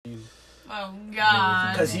Oh,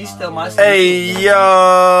 God. Because he's still my Hey,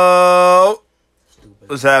 yo.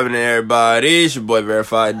 What's happening, everybody? It's your boy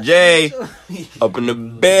Verified J. Up in the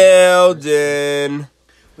building.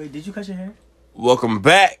 Wait, did you cut your hair? Welcome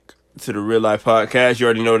back to the Real Life Podcast. You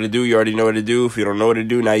already know what to do. You already know what to do. If you don't know what to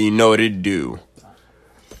do, now you know what to do.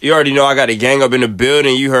 You already know I got a gang up in the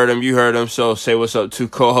building. You heard them. So say what's up to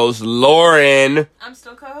co-host Lauren. I'm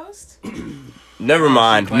still co-host? Never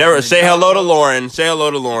mind. Never say hello to Lauren. Say hello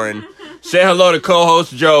to Lauren. Say hello to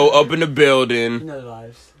co-host Joe up in the building. You know the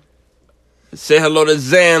lives. Say hello to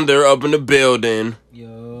Xander up in the building.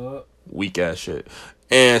 Yo. Weak ass shit.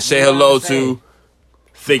 And say hello to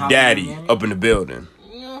Thick Daddy up in the building.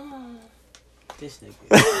 This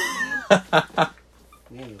nigga.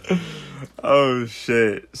 Oh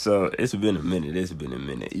shit. So it's been a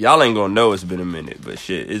minute. Y'all ain't gonna know it's been a minute, but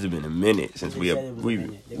shit, it's been a minute since we've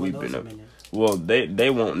been up. Well, they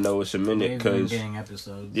won't know it's a minute because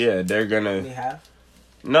yeah, they're gonna. We have.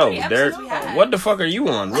 No, they're. What the fuck are you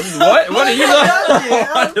on? What are you on?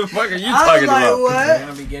 What the fuck are you talking about?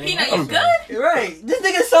 What? Peanut, you good? Right. This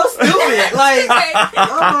nigga's so stupid. Like,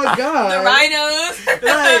 oh my god. The rhinos.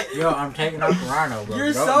 Like, yo, I'm taking off the rhino, bro.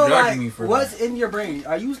 You're Don't so judge like, me for what's that. in your brain?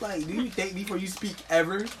 Are you like, do you think before you speak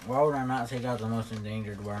ever? Why would I not take out the most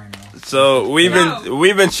endangered rhino? So we've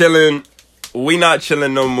been chilling. We not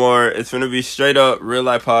chilling no more. It's gonna be straight up real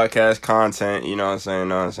life podcast content. You know what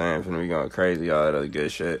I'm saying? It's gonna be going crazy, all that other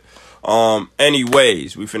good shit.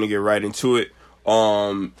 Anyways, we finna get right into it.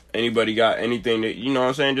 Anybody got anything that, you know what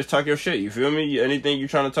I'm saying? Just talk your shit. You feel me? Anything you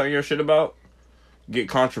trying to talk your shit about? Get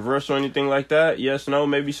controversial, anything like that? Yes, no,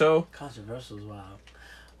 maybe so. Controversial is wild.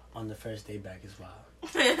 On the first day back is wild.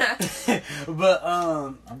 But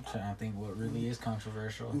I'm trying to think what really is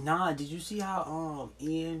controversial. Nah, did you see how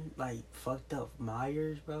Ian like fucked up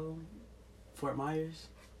Myers, bro? Fort Myers.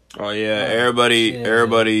 Oh yeah,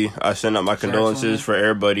 everybody. I send out my condolences for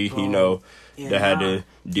everybody, you know, that had to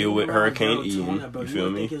deal with Hurricane Ian. You feel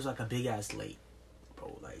me? Think it was like a big ass lake,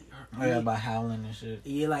 bro. Like, oh yeah, by howling and shit.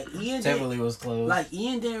 Yeah, like Ian. Tivoli was closed. Like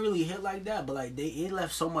Ian didn't really hit like that, but like it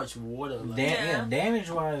left so much water. Like, damage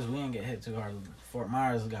wise, we didn't get hit too hard. Fort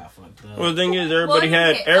Myers got fucked up. Well, the thing is, everybody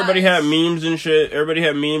had memes and shit.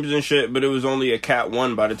 But it was only a Cat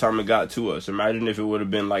 1 by the time it got to us. Imagine if it would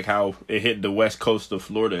have been like how it hit the west coast of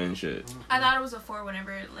Florida and shit. I thought it was a 4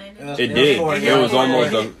 whenever it landed. It did. It was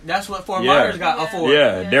almost a. That's what Fort Myers got a 4.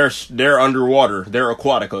 Yeah, they're underwater. They're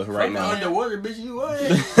Aquatica right now. Underwater, bitch. You what?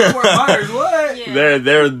 Fort Myers, what? Yeah.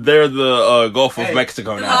 They're the Gulf of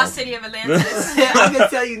Mexico the now. lost city of Atlantis. I can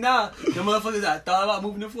tell you now, the motherfuckers that thought about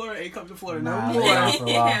moving to Florida ain't coming to Florida no more.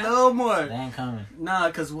 No more. They ain't coming. Nah,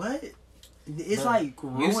 cause what? It's like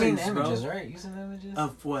ruins, you seen the images, bro. right? You seen the images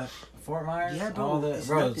Of what? Fort Myers. Yeah, bro. All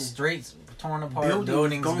the streets torn apart,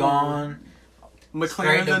 buildings gone. gone.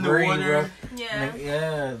 McLaren underwater. Yeah.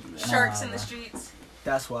 Yeah. Sharks in the streets.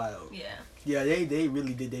 That's wild. Yeah. Yeah, they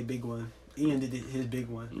really did their big one. Ian did his big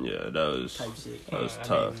one. Yeah, that was type shit. That was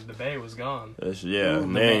tough. The bay was gone.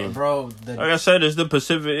 Man. Bro, like I said, it's the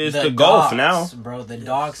Pacific. It's the Gulf now. Bro, the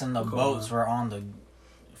docks and the boats were on the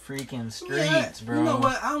freaking streets, bro. You know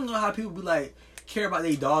what? I don't know how people be like care about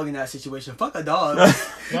their dog in that situation. Fuck a dog.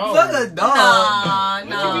 Fuck a dog. Nah.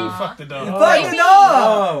 What you mean, fuck the dog? Fuck the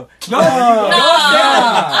dog.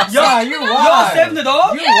 Y'all saving the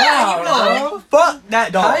dog? You wild, bro. Fuck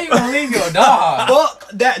that dog. How you gonna leave your dog? Fuck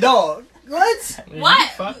that dog. What?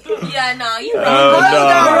 Yeah, no, you wrong.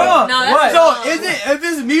 Wrong. No, that's so if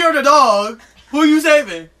it's me or the dog, who you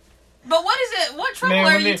saving? But what is it? What trouble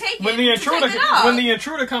are you taking? When the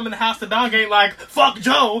intruder come in the house, the dog ain't like fuck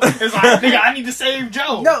Joe. It's like nigga, I need to save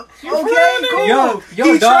Joe. No, okay, cool.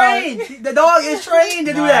 He trained. The dog is trained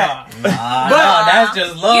to do that. But that's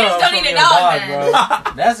just love. You just don't need a dog,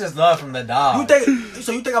 bro. That's just love from the dog.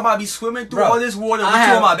 You think I might be swimming through all this water with you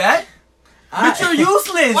on my back? But you're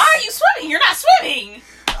useless. Why are you swimming? You're not swimming.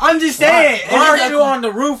 I'm just saying. Why are you on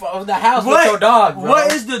the roof of the house with your dog, bro?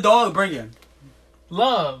 What is the dog bringing?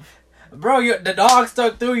 Love. Bro, the dog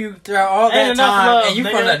stuck through you throughout all that time, and you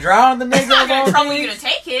finna drown the nigga? It's not gonna trouble you to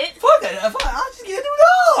take it. Fuck it. I'll just get a new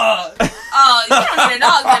dog. Oh, you don't need a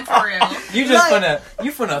dog then, for real. You just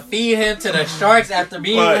finna feed him to the sharks after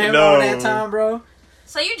being with him all that time, bro?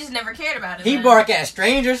 So you just never cared about it. He bark at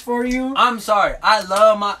strangers for you? I'm sorry. I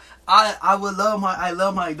love my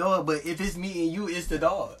dog, but if it's me and you, it's the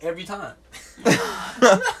dog every time.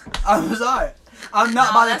 I'm sorry. I'm not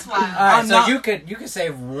about that's to. why. Alright, so you could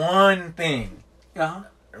save one thing.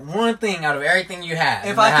 One thing out of everything you have.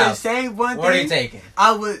 If I could save one thing, what are you taking?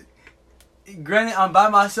 I would. Granted, I'm by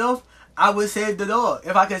myself. I would save the dog.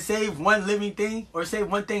 If I could save one living thing or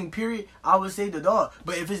save one thing, period, I would save the dog.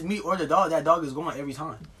 But if it's me or the dog, that dog is gone every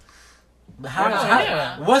time.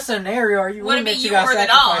 Yeah. What scenario are you Would in it be that you you got or the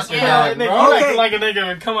sacrificed dog? your Yeah. dog, Nigga, bro? you Okay. acting like a nigga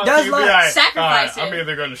would come up to That's you and be like- like, Sacrifice I'm it.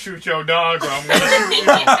 either gonna shoot your dog or I'm gonna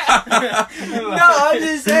shoot you. No, I'm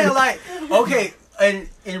just saying, like, okay, and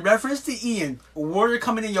in reference to Ian, water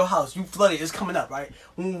coming in your house, you flooded, it's coming up, right?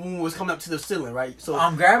 When was coming up to the ceiling, right? So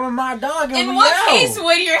I'm grabbing my dog and In we what out. case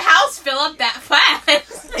would your house fill up that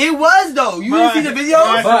fast? it was though. You didn't see the video?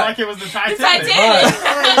 I feel But- like it was the The Titanic.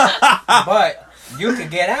 Titanic. But you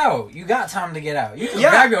could get out. You got time to get out. You can Yeah,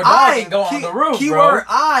 grab your dog and go on the roof, keyword, bro.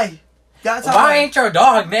 I. That's how Why ain't your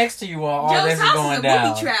dog next to you while all Joe's this is house going is a down?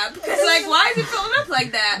 booby trap. Cause like, why is it filling up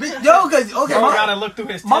like that? Yo, cause okay, Bro my, gotta look through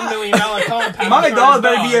his $10 my- million compound. my for dog his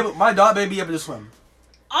better be able. My dog better be able to swim.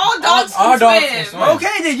 All dogs all can dogs swim. can swim.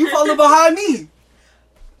 Okay, then you follow behind me.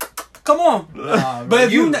 Come on. Nah, bro, But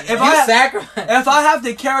if you- if I- sacrifice, If I have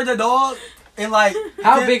to carry the dog and like,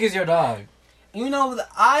 how then- big is your dog? You know,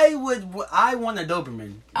 I want a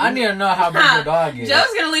Doberman. I need to know how big your dog is. Joe's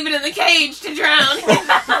gonna leave it in the cage to drown.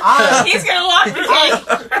 I- He's gonna lock the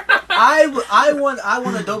cage. I want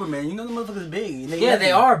a Doberman. You know the motherfuckers big. And Yeah,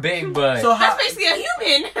 they are big, but So how, That's basically a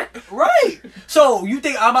human. right? So you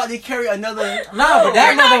think I'm about to carry another? no, but You're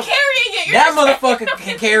not that carrying it. You're that just- motherfucker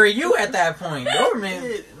can carry you at that point.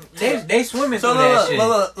 Doberman, they swimming So through that shit.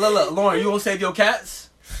 look, Lauren, you gonna save your cats?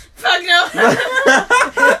 Fuck no.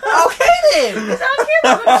 Okay then. I don't care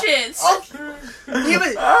about them shits.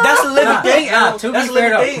 Even that's a living thing. Nah, to that's be a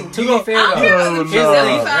fair living though, thing. to You be gon- fair I don't care though, about them here's shits. the They'll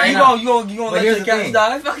thing, be fine. right You now. gonna But let here's the the cats thing.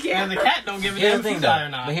 die? Fuck yeah. And the cat don't give a Here's damn the if thing you die or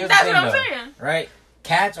though. not. But here's That's the what thing I'm though, saying. right?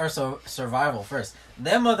 Cats are survival first.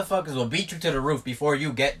 Them motherfuckers will beat you to the roof before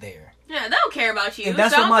you get there. Yeah, they don't care about you. And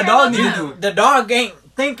that's so what I my don't care dog about need to them. do. The dog ain't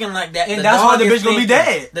thinking like that. And The that's why dog the is bitch gonna be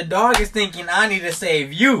thinking- dead. The dog is thinking, I need to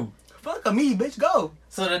save you. Fuck me, bitch, go.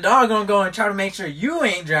 So the dog gonna go and try to make sure you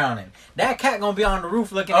ain't drowning. That cat gonna be on the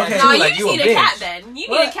roof looking Okay. at No, you you like just you a need bitch. a cat then. You need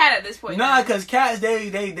What? a cat at this point. Nah, then. cause cats they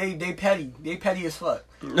petty. They petty as fuck.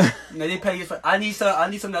 No, they petty as fuck. I need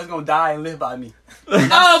something that's gonna die and live by me.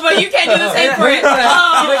 Oh, but you can't do the same for it. But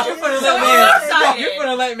Oh, you finna so let we're man, lopsided. you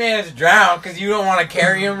finna let mans drown because you don't want to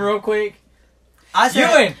carry him real quick. I You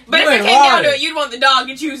said, in, But you if it in came down water. to it, you'd want the dog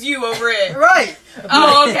to choose you over it. right.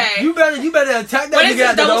 Oh, okay. You better attack that What is nigga this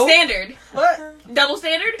at the double door. standard? What? Double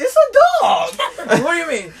standard? It's a dog. What do you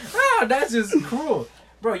mean? Oh, that's just cruel.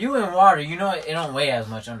 Bro, you in water, you know it don't weigh as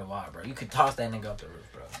much underwater, bro. You could toss that nigga up the roof,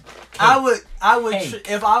 bro. I would Hey.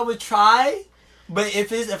 if I would try, but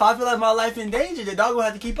if I feel like my life in danger, the dog will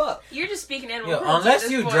have to keep up. You're just speaking animal Yo, cruelty at unless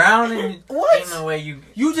this you point. drown and What? ain't no way you.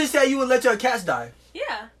 You just said you would let your cats die. Yeah.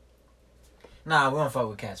 Nah, we don't fuck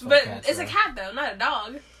with cats. Fuck But cats, it's bro. a cat, though, not a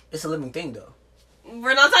dog. It's a living thing though.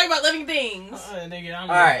 We're not talking about living things. Nigga, I'm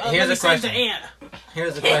Alright, let here's me a save the question. ant.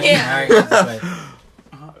 Here's the question. Yeah. Alright, here's the question.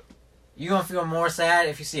 You gonna feel more sad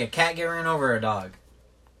if you see a cat get ran over or a dog?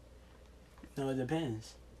 No, it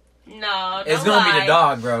depends. No, It's don't gonna be lie. the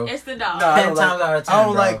dog, bro. It's the dog. No, I 10 don't times like, out of 10, I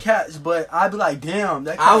don't bro. like cats, but I'd be like, damn,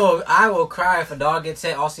 that cat. I will cry if a dog gets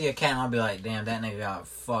hit. I'll see a cat and I'll be like, damn, that nigga got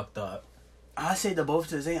fucked up. I say the both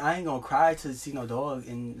to the same. I ain't gonna cry to see no dog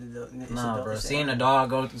and it's a No, dog, bro. it's Seeing a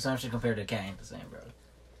dog go through some shit compared to a cat ain't the same, bro.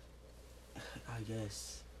 I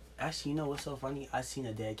guess. Actually, you know what's so funny? I seen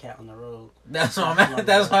a dead cat on the road, That's what I'm at.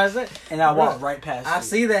 That's what I said. and I Bro, walked right past. I it.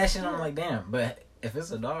 see that shit. I'm like, damn. But if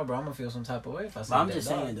it's a dog, bro, I'm gonna feel some type of way if I see But I'm that just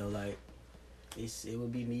dog. saying though, like, it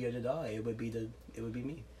would be me or the dog. It would be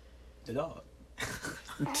me, the dog.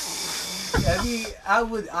 I mean,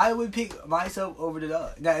 I would pick myself over the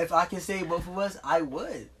dog. Now, if I can save both of us, I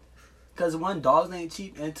would. Cause one, dogs ain't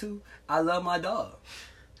cheap, and two, I love my dog.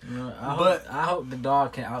 You know, But- I hope the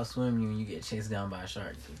dog can outswim you when you get chased down by a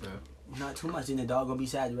shark, bro. Not too much, and the dog gonna be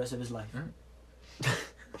sad the rest of his life. Mm.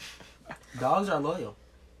 Dogs are loyal.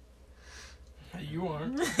 You are.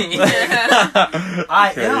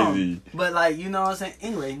 I Crazy. am, but like you know what I'm saying.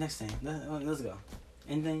 Anyway, next thing, let's go.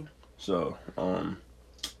 Anything? So,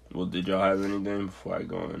 well, did y'all have anything before I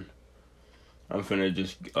go in? I'm finna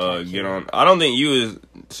just get on. I don't think you is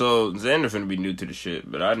so Xander finna be new to the shit,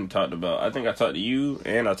 but I didn't talked about. I think I talked to you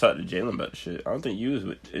and I talked to Jalen about the shit. I don't think you is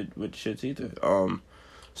with shits either.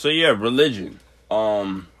 So yeah, religion.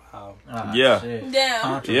 Wow. Ah, Yeah. shit. Damn.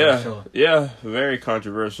 Controversial. Yeah, very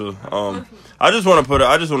controversial. I just want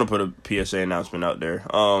to put a PSA announcement out there.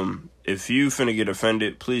 If you finna get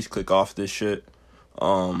offended, please click off this shit.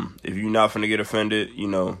 If you're not finna get offended, you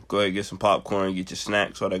know, go ahead and get some popcorn, get your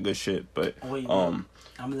snacks, all that good shit. But Wait, I'm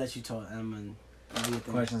gonna let you talk. I'm gonna do your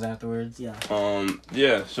thing. Questions afterwards. Yeah.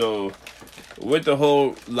 yeah. So with the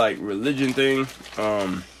whole like religion thing,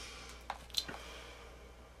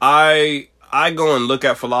 I go and look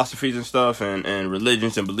at philosophies and stuff and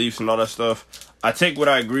religions and beliefs and all that stuff. I take what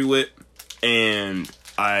I agree with and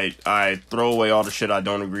I throw away all the shit I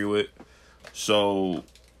don't agree with. So,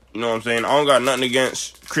 you know what I'm saying? I don't got nothing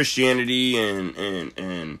against Christianity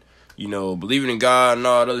and you know, believing in God and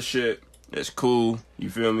all that other shit. That's cool. You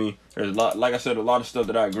feel me? There's a lot, like I said, a lot of stuff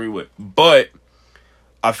that I agree with. But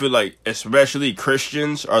I feel like especially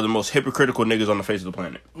Christians are the most hypocritical niggas on the face of the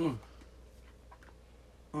planet.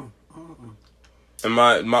 And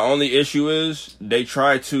my only issue is they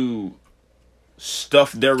try to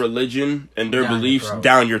stuff their religion and their beliefs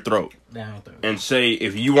down your throat. And say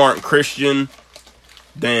if you aren't Christian,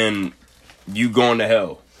 then you going to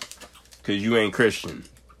hell because you ain't Christian.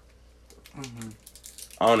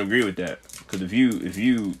 I don't agree with that, because if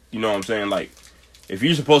you know what I'm saying, like, if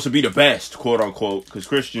you're supposed to be the best, quote unquote, because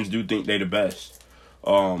Christians do think they the best,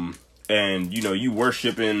 and you know you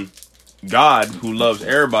worshiping God who loves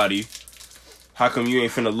everybody, how come you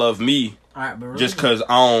ain't finna love me just because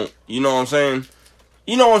I don't, you know what I'm saying?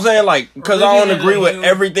 You know what I'm saying? Like, because I don't agree with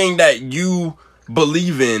everything that you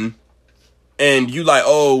believe in, and you like,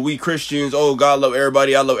 oh, we Christians, oh, God love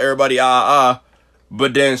everybody, I love everybody,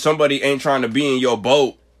 but then somebody ain't trying to be in your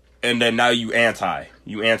boat, and then now you anti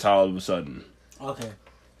all of a sudden. Okay,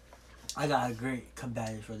 I got a great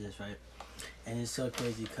combatant for this, right? And it's so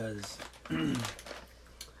crazy because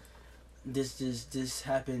this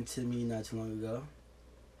happened to me not too long ago.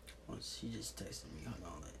 Oh, she just texted me. Hold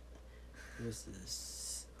on, what's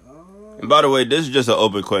this? And by the way, this is just an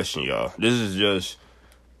open question, y'all. This is just,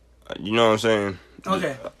 you know what I'm saying?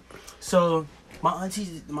 Okay, so my auntie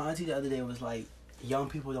the other day was like, young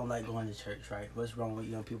people don't like going to church, right? What's wrong with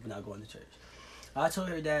young people not going to church? I told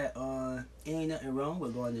her that ain't nothing wrong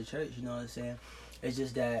with going to church, you know what I'm saying? It's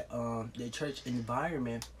just that the church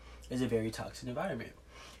environment is a very toxic environment.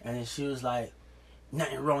 And then she was like,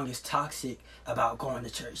 nothing wrong is toxic about going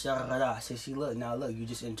to church. I said, see, look, you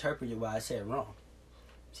just interpreted what I said wrong.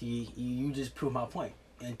 See, you just proved my point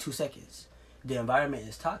in 2 seconds. The environment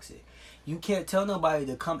is toxic. You can't tell nobody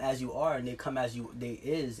to come as you are, and they come as they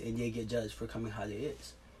is, and they get judged for coming how they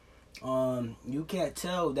is. You can't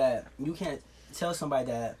tell somebody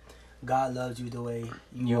that God loves you the way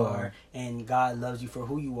you are, and God loves you for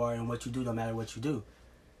who you are and what you do, no matter what you do.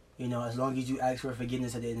 You know, as long as you ask for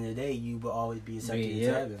forgiveness at the end of the day, you will always be accepted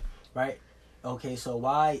into heaven, right? Okay, so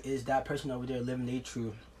why is that person over there living their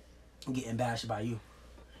truth getting bashed by you?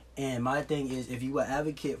 And my thing is, if you are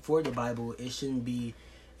advocate for the Bible, it shouldn't be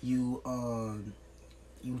you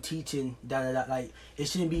teaching da. Like, it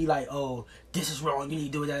shouldn't be like, oh, this is wrong, you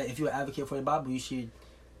need to do that. If you're an advocate for the Bible, you should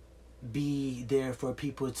be there for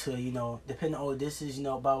people to, you know, depending on, oh, this is, you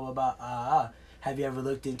know, blah blah blah. Have you ever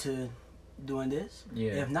looked into doing this?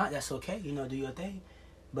 Yeah. If not, that's okay. You know, do your thing.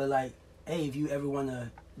 But like, hey, if you ever want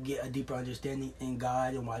to get a deeper understanding in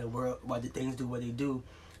God and why the things do what they do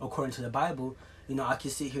according to the Bible, you know, I can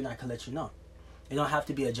sit here and I can let you know. It don't have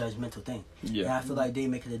to be a judgmental thing. Yeah. And I feel like they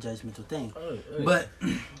make it a judgmental thing. But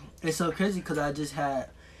it's so crazy because I just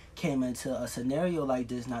came into a scenario like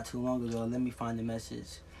this not too long ago. Let me find the message.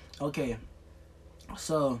 Okay.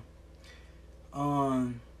 So,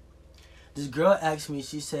 this girl asked me,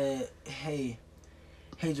 she said, hey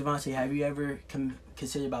Javante, have you ever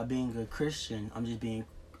considered about being a Christian? I'm just being,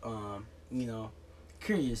 you know,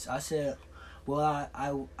 curious. I said, well,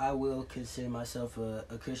 I will consider myself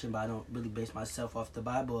a Christian, but I don't really base myself off the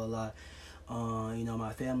Bible a lot. You know,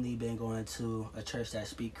 my family been going to a church that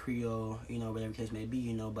speak Creole, you know, whatever case may be,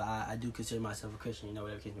 you know, but I do consider myself a Christian, you know,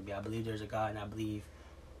 whatever case may be. I believe there's a God, and I believe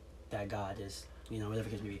that God is, you know, whatever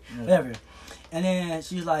case may be. Whatever. And then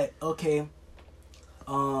she's like, okay,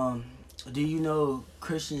 do you know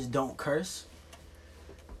Christians don't curse?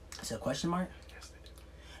 I said, question mark?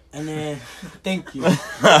 And then, thank you.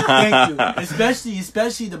 Thank you.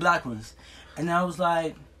 Especially the black ones. And I was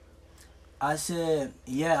like, I said,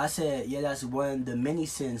 yeah, that's one of the many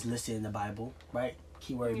sins listed in the Bible, right?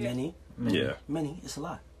 Keyword many. Yeah. Many, it's a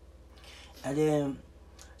lot. And then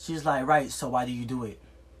she's like, right, so why do you do it?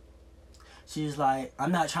 She's like,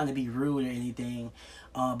 I'm not trying to be rude or anything,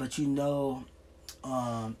 but you know,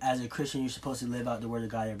 as a Christian, you're supposed to live out the word of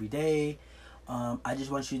God every day. I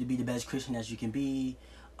just want you to be the best Christian as you can be.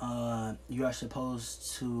 You are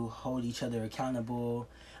supposed to hold each other accountable.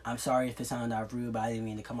 I'm sorry if it sounded rude, but I didn't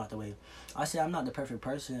mean to come out the way. I said, I'm not the perfect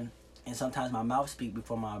person, and sometimes my mouth speaks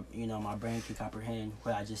before my brain can comprehend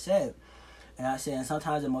what I just said. And I said, and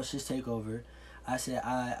sometimes emotions take over. I said,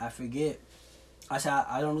 I forget. I said,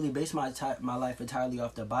 I don't really base my life entirely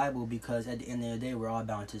off the Bible, because at the end of the day, we're all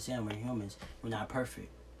bound to sin. We're humans. We're not perfect.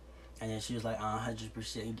 And then she was like,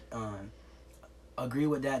 100% agree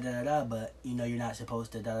with that, but, you know, you're not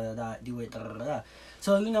supposed to do it,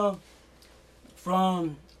 So, you know, for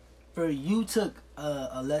you took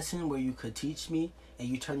a lesson where you could teach me and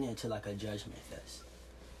you turn it into like a judgment fest.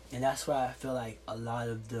 And that's why I feel like a lot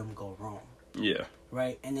of them go wrong, Yeah.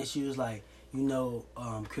 right? And then she was like,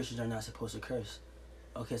 Christians are not supposed to curse.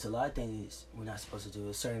 Okay, so a lot of things we're not supposed to do.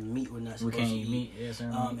 A certain meat we're not We supposed can't to eat meat. Yeah,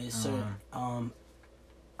 certain meat. It's certain.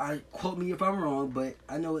 I quote me if I'm wrong, but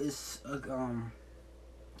I know it's a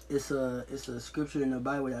scripture in the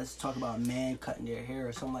Bible that's talk about man cutting their hair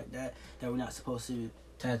or something like that we're not supposed to.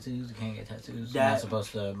 Tattoos. You can't get tattoos. That- You're not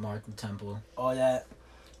supposed to mark the temple. All that.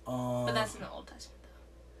 But that's in the Old Testament.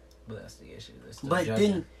 But that's the issue. They're still But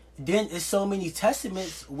judging. then it's so many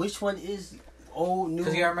testaments. Which one is old, new?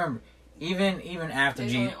 Because you gotta remember, even after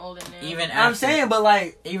There's Jesus, only old and new. even after, I'm saying, but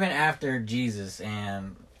like, even after Jesus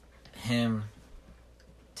and him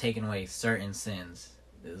taking away certain sins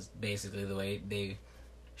is basically the way they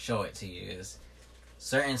show it to you. Is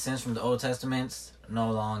certain sins from the Old Testaments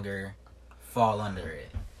no longer fall under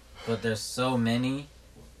it, but there's so many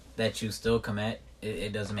that you still commit.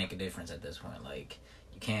 It doesn't make a difference at this point. Like,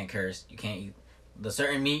 you can't curse, you can't eat the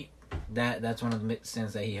certain meat. That's one of the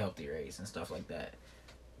sins that he helped erase and stuff like that.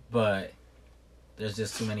 But there's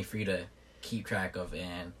just too many for you to keep track of,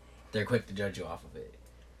 and they're quick to judge you off of it.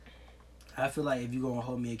 I feel like if you're gonna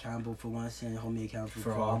hold me accountable for one sin, hold me accountable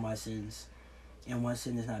for all my sins, and one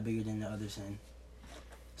sin is not bigger than the other sin.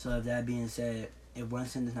 So if that being said, if one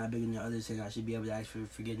sin is not bigger than the other sin, I should be able to ask for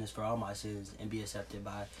forgiveness for all my sins and be accepted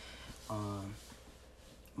by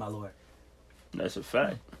my Lord. That's a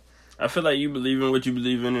fact. I feel like you believe in what you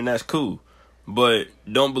believe in, and that's cool. But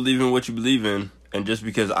don't believe in what you believe in, and just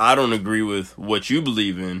because I don't agree with what you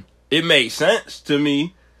believe in, it makes sense to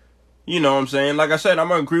me. You know what I'm saying? Like I said, I'm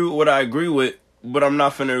going to agree with what I agree with, but I'm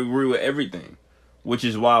not finna agree with everything, which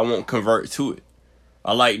is why I won't convert to it.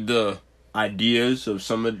 I like the ideas of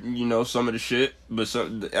some of the shit, but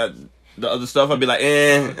the other stuff I'd be like, I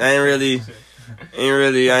ain't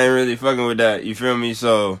really fucking with that. You feel me?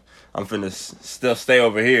 So I'm finna still stay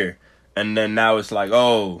over here. And then now it's like,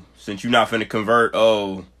 oh, since you're not finna convert,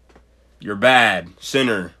 oh, you're bad,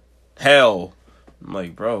 sinner, hell. I'm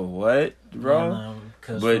like, bro, what, bro?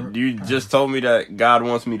 But you just told me that God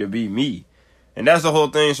wants me to be me. And that's the whole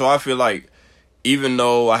thing. So I feel like even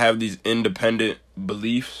though I have these independent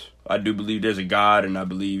beliefs, I do believe there's a God, and I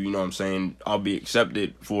believe, you know what I'm saying, I'll be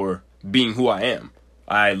accepted for being who I am.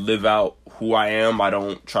 I live out who I am. I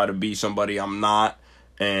don't try to be somebody I'm not.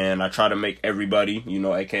 And I try to make everybody,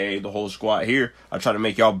 aka the whole squad here, I try to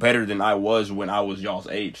make y'all better than I was when I was y'all's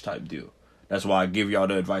age type deal. That's why I give y'all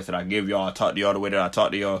the advice that I give y'all. I talk to y'all the way that I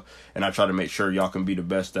talk to y'all. And I try to make sure y'all can be the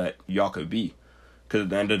best that y'all could be. Because at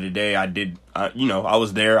the end of the day, I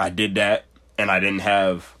was there. I did that. And I didn't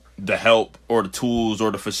have the help or the tools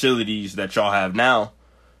or the facilities that y'all have now.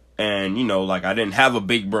 And, I didn't have a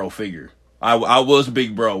big bro figure. I was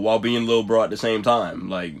big bro while being little bro at the same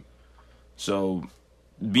time. So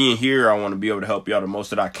being here, I want to be able to help y'all the most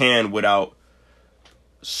that I can without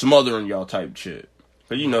smothering y'all type shit.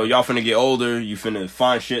 Cause y'all finna get older, you finna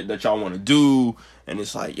find shit that y'all want to do, and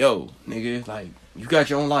it's like, yo, nigga, you got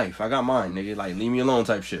your own life, I got mine, nigga, leave me alone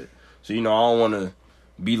type shit. So I don't want to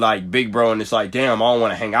be like big bro, and it's like, damn, I don't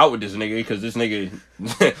want to hang out with this nigga, cause this nigga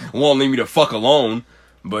won't leave me the fuck alone.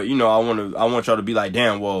 But I want y'all to be like,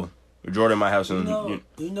 damn, well, Jordan might have some.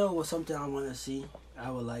 What's something I want to see? I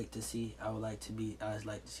would like to see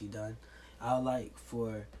done. I would like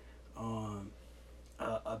for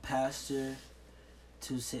a pastor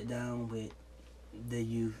to sit down with the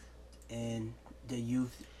youth, and the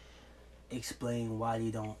youth explain why they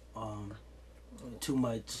don't too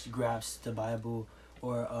much grasp the Bible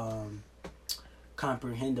or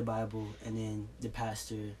comprehend the Bible, and then the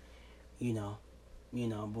pastor, boom,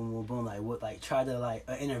 boom, boom, try to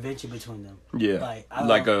an intervention between them. Yeah,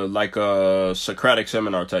 like a Socratic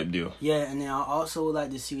seminar type deal. Yeah, and then I also would like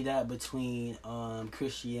to see that between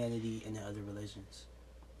Christianity and the other religions.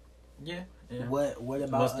 Yeah. What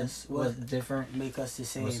about us? What's different? Make us the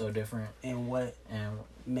same? What's so different? And what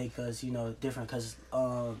make us different? Because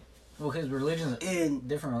because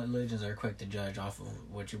different religions are quick to judge off of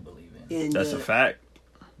what you believe in. That's a fact.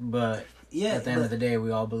 But at the end of the day, we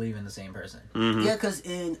all believe in the same person. Mm-hmm. Yeah, because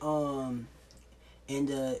in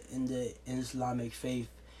the Islamic faith,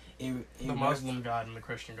 the Muslim God and the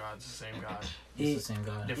Christian God is the same God. It's the same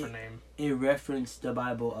God. Different name. It referenced the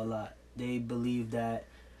Bible a lot. They believe that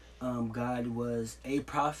God was a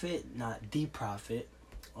prophet, not the prophet.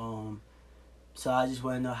 So I just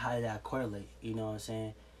want to know how that correlate. You know what I'm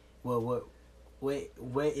saying? Well,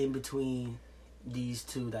 what in between these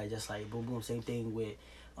two that just boom boom, same thing with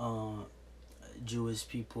Jewish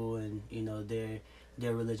people and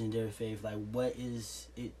their religion, their faith. What is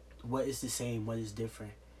it? What is the same? What is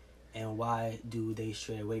different? And why do they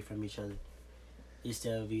stray away from each other?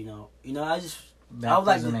 instead of I just Baptism I would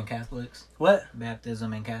like to, and Catholics. what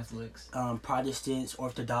Baptism and Catholics. Protestants,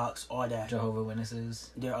 Orthodox, all that. Jehovah's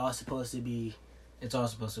Witnesses. They're all supposed to be. It's all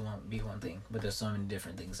supposed to be one thing, but there's so many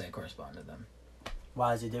different things that correspond to them.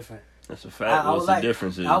 Why is it different? That's a fact. What's the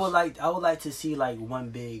difference is? I would like to see like one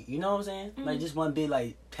big, you know what I'm saying? Like just one big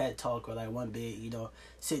like TED talk or like one big,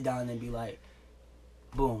 sit down and be like,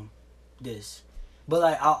 boom, this. But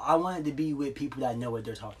like I want it to be with people that know what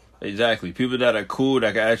they're talking about. Exactly. People that are cool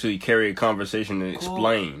that can actually carry a conversation and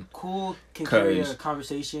explain. Cool can carry a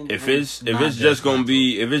conversation. If it's just gonna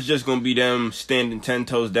be them standing 10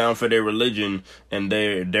 toes down for their religion and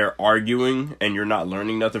they're arguing and you're not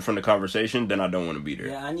learning nothing from the conversation, then I don't want to be there.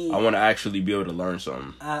 Yeah, I want to actually be able to learn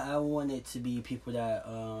something. I want it to be people that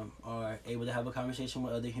are able to have a conversation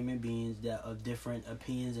with other human beings that of different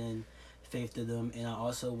opinions and faith to them, and I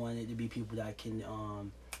also want it to be people that can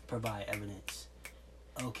provide evidence.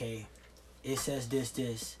 Okay, it says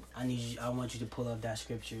this. I want you to pull up that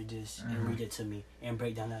scripture, and read it to me, and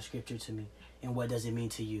break down that scripture to me, and what does it mean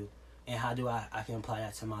to you, and how do I can apply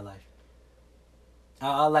that to my life.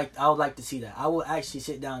 I would like to see that. I will actually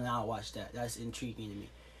sit down and I'll watch that. That's intriguing to me.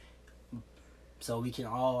 So we can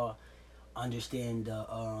all understand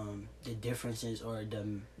the differences or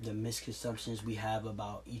the misconceptions we have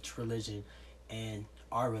about each religion and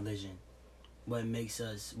our religion. What makes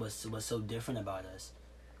us what's so different about us.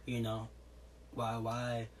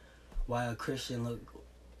 Why a Christian look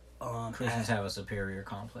Christians have a superior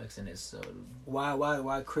complex, and it's so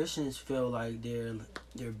why Christians feel like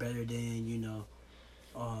they're better than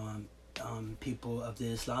people of the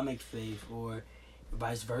Islamic faith or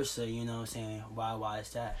vice versa. You know what I'm saying? Why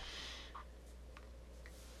is that?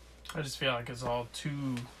 I just feel like it's all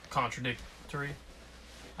too contradictory.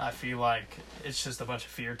 I feel like it's just a bunch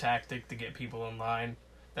of fear tactic to get people in line.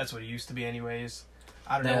 That's what it used to be anyways.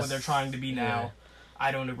 I don't know what they're trying to be now. Yeah.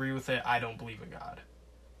 I don't agree with it. I don't believe in God.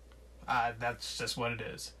 That's just what it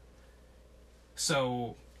is.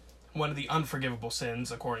 So, one of the unforgivable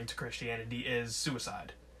sins, according to Christianity, is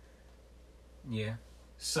suicide. Yeah.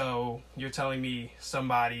 So, you're telling me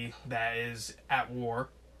somebody that is at war,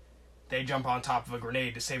 they jump on top of a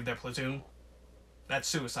grenade to save their platoon? That's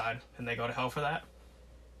suicide, and they go to hell for that?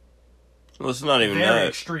 Well, it's not even Very that.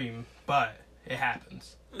 extreme, but it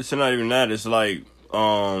happens. It's not even that. It's like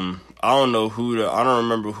I don't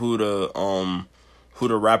remember who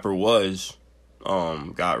the rapper was.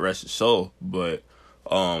 God rest his soul, but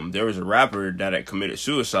there was a rapper that had committed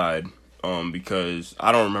suicide because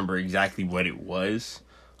I don't remember exactly what it was.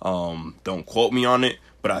 Don't quote me on it,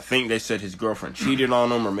 but I think they said his girlfriend cheated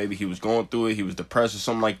on him, or maybe he was going through it. He was depressed or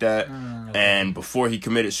something like that. Okay. And before he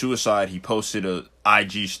committed suicide, he posted a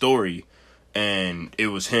IG story. And it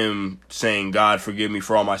was him saying, God, forgive me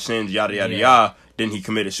for all my sins, yada, yada, yada. Then he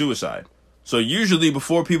committed suicide. So usually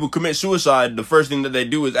before people commit suicide, the first thing that they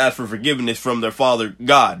do is ask for forgiveness from their father,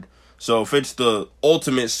 God. So if it's the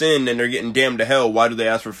ultimate sin and they're getting damned to hell, why do they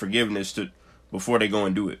ask for forgiveness before they go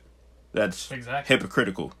and do it? That's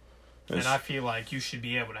hypocritical. And I feel like you should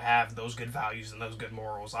be able to have those good values and those good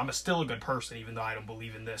morals. I'm still a good person, even though I don't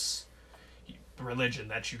believe in this religion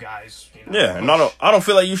that you guys and I don't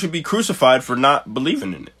feel like you should be crucified for not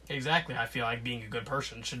believing in it. Exactly. I feel like being a good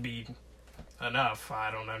person should be enough. I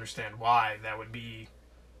don't understand why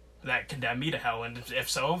that condemn me to hell, and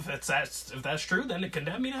if that's true, then it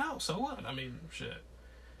condemn me to hell. So what? I mean, shit.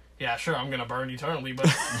 Yeah, sure, I'm gonna burn eternally, but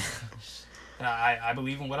I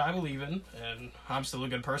believe in what I believe in, and I'm still a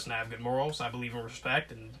good person. I have good morals. I believe in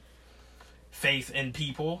respect and faith in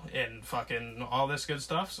people and fucking all this good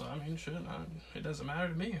stuff. So, I mean, shit, it doesn't matter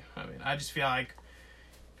to me. I mean, I just feel like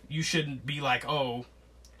you shouldn't be like, oh,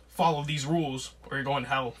 follow these rules or you're going to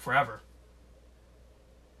hell forever.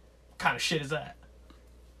 What kind of shit is that?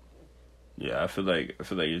 Yeah, I feel like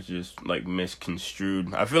it's just like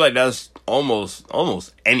misconstrued. I feel like that's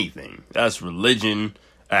almost anything. That's religion,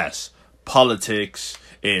 that's politics,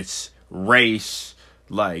 it's race,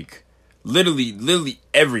 like literally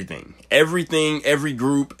everything, every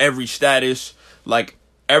group, every status, like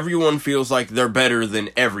everyone feels like they're better than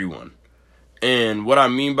everyone. And what I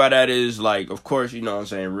mean by that is, like, of course, you know what I'm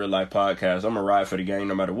saying, real life podcast, I'm gonna ride for the gang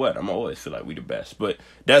no matter what. I'm always feel like we the best. But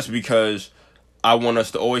that's because I want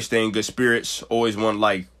us to always stay in good spirits, always want,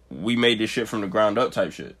 like, we made this shit from the ground up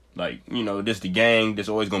type shit. Like, you know, this the gang, this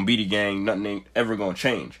always gonna be the gang, nothing ain't ever gonna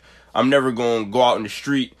change. I'm never gonna go out in the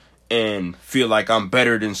street and feel like I'm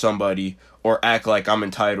better than somebody, or act like I'm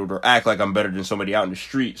entitled, or act like I'm better than somebody out in the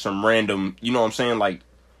street, some random, you know what I'm saying, like,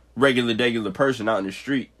 regular person out in the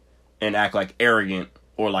street, and act like arrogant,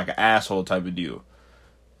 or like an asshole type of deal.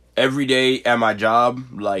 Every day at my job,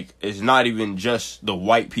 like, it's not even just the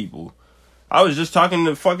white people. I was just talking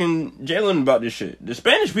to fucking Jalen about this shit. The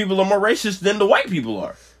Spanish people are more racist than the white people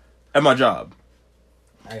are at my job.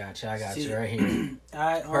 I got you right here.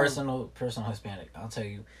 Personal Hispanic. I'll tell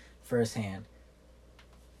you firsthand.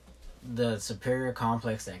 The superior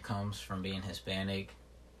complex that comes from being Hispanic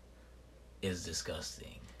is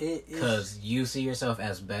disgusting. Because you see yourself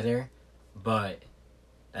as better, but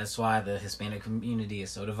that's why the Hispanic community is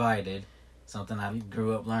so divided. Something I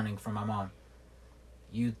grew up learning from my mom.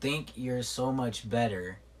 You think you're so much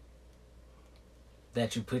better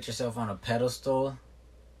that you put yourself on a pedestal,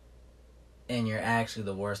 and you're actually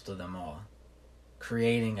the worst of them all,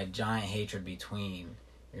 creating a giant hatred between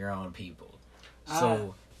your own people.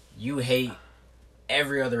 So you hate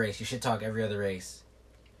every other race. You should talk every other race,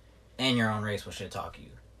 and your own race will shit talk you.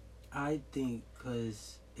 I think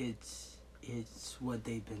because it's what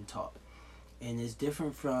they've been taught, and it's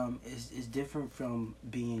different from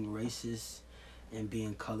being racist and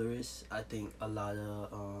being colorist. I think a lot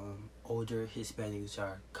of older Hispanics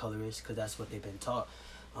are colorists because that's what they've been taught.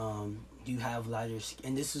 You have lighter skin,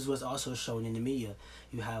 and this is what's also shown in the media.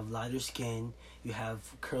 You have lighter skin, you have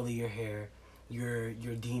curlier hair, you're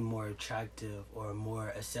deemed more attractive or more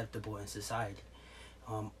acceptable in society.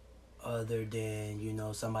 Other than, you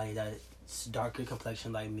know, somebody that's darker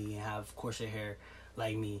complexion like me and have coarser hair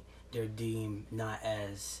like me, they're deemed not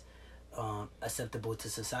as acceptable to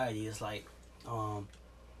society. It's like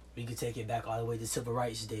we could take it back all the way to civil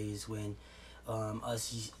rights days when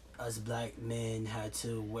us black men had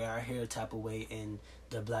to wear our hair type of way, and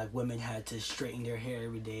the black women had to straighten their hair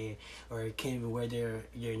every day, or can't even wear their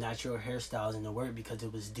natural hairstyles in the work because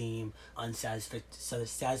it was deemed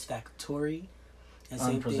unsatisfactory. And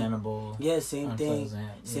unpresentable. Same thing.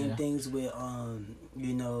 Same things with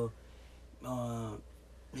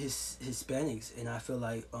Hispanics, and I feel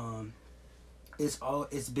like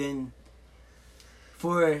it's been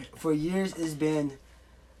for years. It's been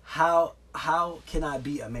how can I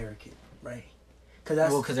be American, right?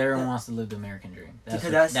 Because everyone wants to live the American dream. That's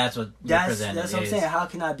what that's what I'm saying. How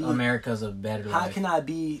can I be America's a better life? How can I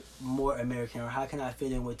be more American, or how can I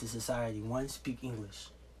fit in with the society? One, speak English.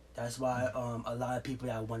 That's why a lot of people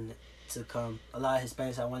that want to come, a lot of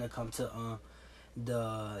Hispanics that want to come to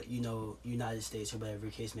the United States or whatever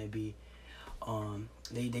the case may be,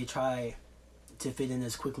 they try to fit in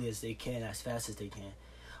as quickly as they can, as fast as they can.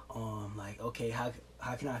 Like, okay, how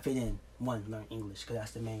can I fit in? One, learn English because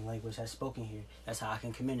that's the main language that's spoken here. That's how I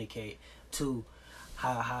can communicate. Two,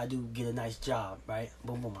 how I do get a nice job, right?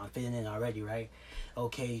 Boom, boom, I'm fitting in already, right?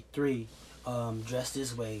 Okay, three, dress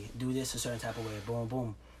this way, do this a certain type of way, boom,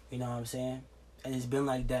 boom. You know what I'm saying? And it's been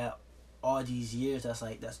like that all these years. That's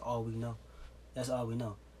all we know. That's all we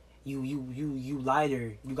know. You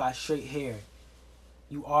lighter. You got straight hair.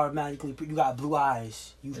 You automatically, you got blue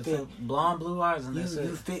eyes. You fit blonde, blue eyes, and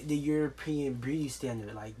you fit the European beauty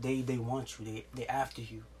standard. Like they want you. They after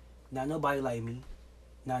you. Not nobody like me.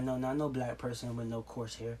 Not no black person with no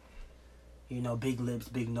coarse hair. You know, big lips,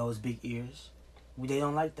 big nose, big ears. They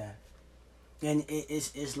don't like that. And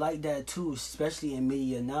it's like that too, especially in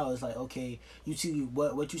media now. It's like, okay, you see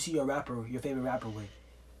what you see your favorite rapper with.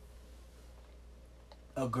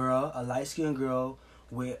 A light-skinned girl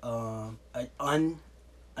with an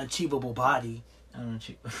unachievable body.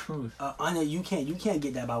 You can't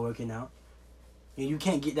get that by working out. And you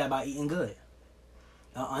can't get that by eating good.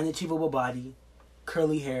 An unachievable body,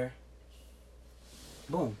 curly hair.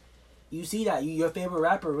 Boom. You see that. Your favorite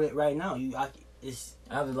rapper right now. It's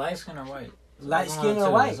either light skin or white. Light skin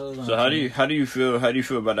or white. So how do you feel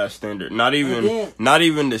about that standard? Not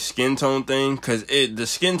even the skin tone thing, because the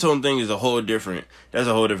skin tone thing is a whole different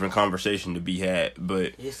conversation to be had.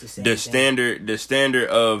 But the standard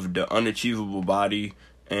of the unachievable body,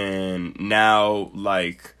 and now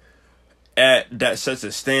like that sets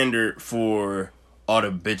a standard for all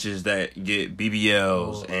the bitches that get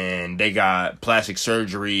BBLs and they got plastic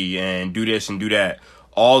surgery and do this and do that.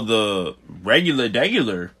 All the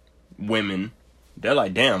regular women, they're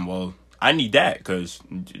like, damn, well, I need that because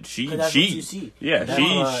she making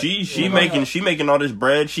all this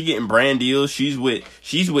bread. She getting brand deals. She's with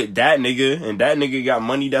that nigga, and that nigga got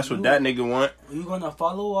money. That's what that nigga want. You're gonna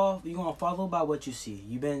follow by what you see.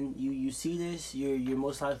 You see this. You're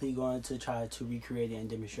most likely going to try to recreate it and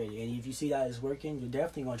demonstrate it. And if you see that it's working, you're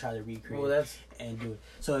definitely gonna try to recreate it and do it.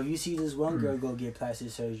 So if you see this one girl go get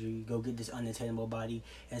plastic surgery, go get this unattainable body,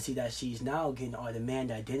 and see that she's now getting all the man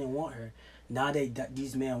that didn't want her. Now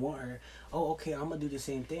these men want her. Oh, okay, I'm gonna do the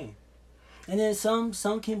same thing. And then some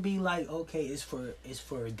can be like, okay, it's for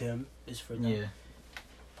them. It's for them. Yeah.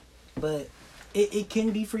 But it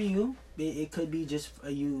can be for you. It could be just for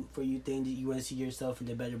you thing that you want to see yourself in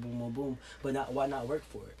the better boom boom boom. But why not work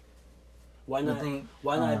for it? Why not?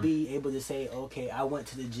 Why uh-huh. not be able to say, okay, I went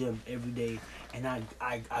to the gym every day and I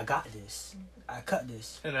got this. I cut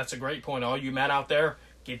this. And that's a great point. All you men out there,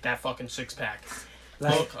 get that fucking 6-pack.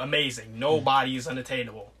 Like, Look amazing. No body is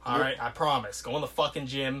unattainable. All right, I promise. Go in the fucking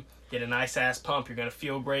gym, get a nice ass pump. You're gonna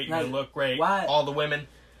feel great. You're gonna look great. Why? All the women,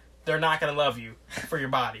 they're not gonna love you for your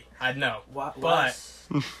body. I know, but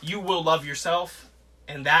you will love yourself,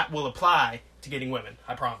 and that will apply to getting women.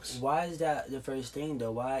 I promise. Why is that the first thing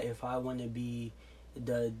though? Why, if I want to be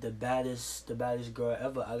the baddest girl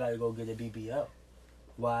ever, I gotta go get a BBL?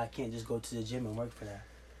 Why I can't just go to the gym and work for that?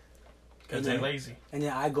 Because they're lazy. And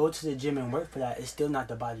then I go to the gym and work for that. It's still not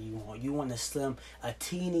the body you want. You want a slim, a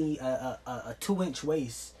teeny, a 2-inch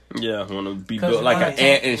waist. Yeah, I want to be built like an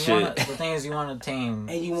ant and shit. The thing is, you want to attain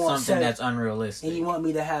and you want something that's unrealistic. And you want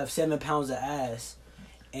me to have 7 pounds of ass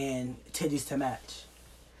and titties to match.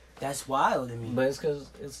 That's wild to me. But it's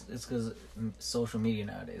because social media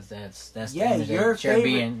nowadays. That's yeah.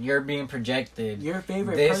 You're being projected. Your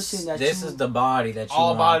favorite person that this is the body that you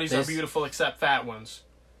all want. Bodies are beautiful except fat ones.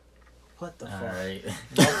 What the fuck? All right.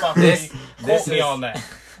 Don't fuck me. Quote me on that.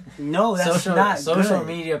 No, that's not social good.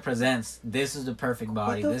 media presents this is the perfect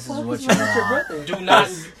body. This is what you want.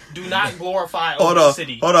 Do not glorify Hold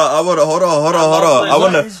obesity. on. I want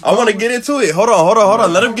to get into it. Hold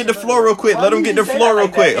on. Let him get the floor real quick. Hold on.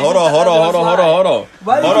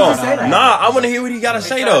 Why did you say that? Nah, I want to hear what he got to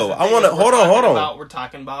say though. I want to hold on. We're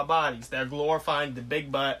talking about bodies. They're glorifying the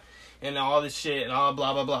big butt and all this shit and all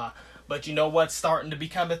blah blah blah. But you know what's starting to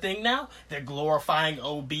become a thing now? They're glorifying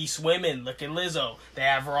obese women. Look at Lizzo. They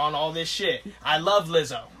have her on all this shit. I love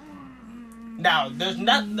Lizzo. Now,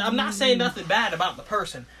 I'm not saying nothing bad about the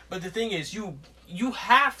person, but the thing is, you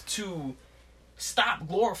have to stop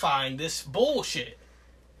glorifying this bullshit.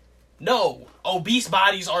 No, obese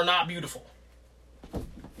bodies are not beautiful.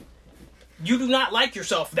 You do not like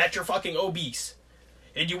yourself that you're fucking obese.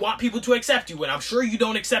 And you want people to accept you, and I'm sure you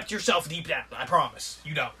don't accept yourself deep down. I promise.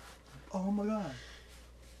 You don't. Oh my god.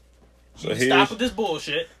 So stop with this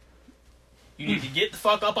bullshit. You need to get the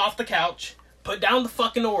fuck up off the couch, put down the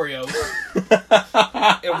fucking Oreos,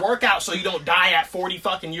 and work out so you don't die at 40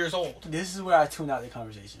 fucking years old. This is where I tune out the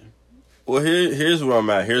conversation. Well, here's where I'm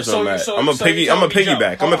at. I'm a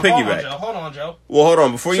piggyback. Hold on, Joe. Well, hold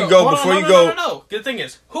on. Before you go. No. The thing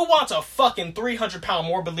is, who wants a fucking 300-pound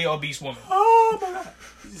morbidly obese woman? Oh my god.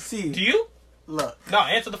 See. Do you? Look. No,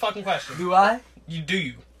 answer the fucking question. Do I?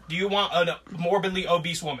 Do you want a morbidly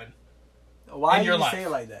obese woman? Why do you say it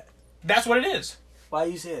like that? That's what it is. Why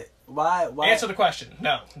you say it? Why? Answer the question.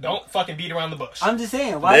 No, don't fucking beat around the bush. I'm just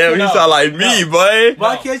saying. Why damn, you sound like me, boy.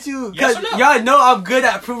 Why can't you? Yes Because or no? y'all know I'm good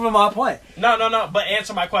at proving my point. No. But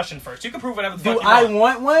answer my question first. You can prove whatever the fuck Do you want. I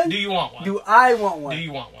want one? Do you want one? Do I want one? Do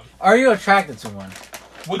you want one? Are you attracted to one?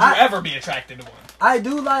 Would you ever be attracted to one? I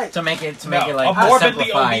do like To make it A like morbidly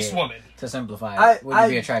simplify obese it. woman. To simplify it, would you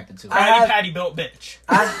be attracted to it? Patty built bitch.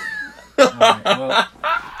 Alright,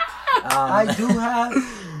 well,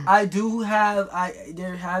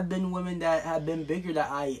 there have been women that have been bigger that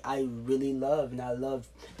I really love, and I love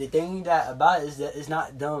the thing about it is that it's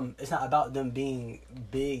not about them being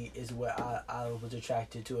big is what I was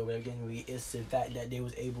attracted to, or again, it's the fact that they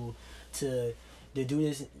was able to do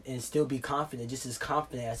this and still be confident, just as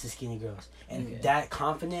confident as the skinny girls, and that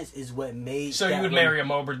confidence is what made. So you would marry a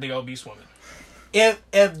morbidly obese woman? If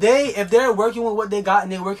they're working with what they got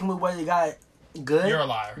and they're working with what they got good, you're a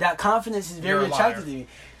liar. That confidence is very attractive to me.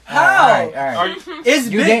 All How? right. It's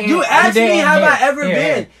been. You asked me, have I ever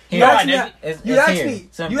been? You asked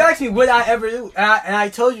me, would I ever do? And I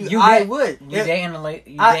told you I would. You dating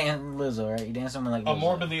Lizzo, right? You dating someone like Lizzo. A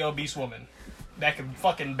morbidly obese woman that can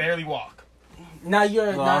fucking barely walk. Now you're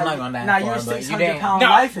I'm not going that now far, you're but 600-pound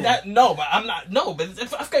life. But I'm not. No, but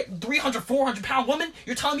if I've got 300, 400-pound woman,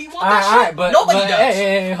 you're telling me you want All that right, shit? but Nobody does.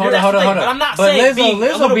 Hey, hold on. But I'm not saying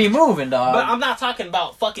Lizzo be moving, dog. But I'm not talking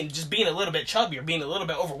about fucking just being a little bit chubby or being a little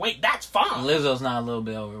bit overweight. That's fine. Lizzo's not a little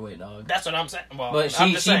bit overweight, dog. That's what I'm saying. Well, But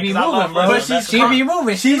I'm just she saying, be 'cause I love moving, bro. Lizzo. But She be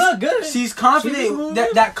moving. She look good. She's confident.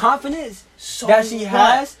 That confidence that she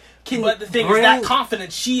has. But the thing is, that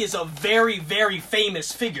confidence, she is a very, very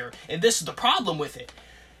famous figure, and this is the problem with it.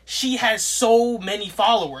 She has so many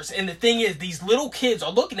followers, and the thing is, these little kids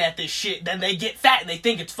are looking at this shit, then they get fat and they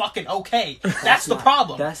think it's fucking okay. That's the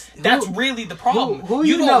problem. That's really the problem. Who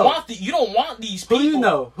you know? don't want you don't want these people. Who you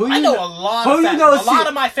know? I know a lot of fat. A lot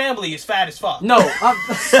of my family is fat as fuck. No,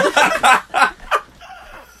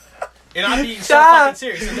 and I'm being so fucking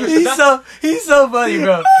serious. And he's so funny,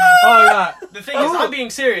 bro. Oh my god. The thing is, I'm being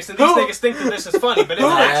serious, and these niggas think that this is funny, but it's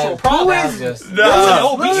an actual problem. Just, Hold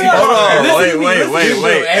on, wait.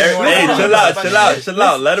 Hey, chill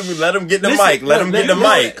out. Let him get the mic. Let him get the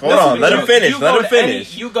mic. Hold on, let him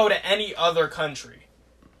finish. You go to any other country,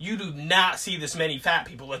 you do not see this many fat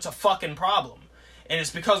people. It's a fucking problem. And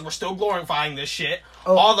it's because we're still glorifying this shit.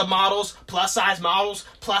 All the models, plus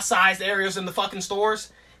size areas in the fucking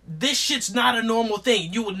stores. This shit's not a normal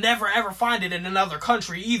thing. You will never ever find it in another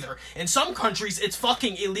country either. In some countries, it's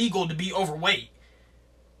fucking illegal to be overweight.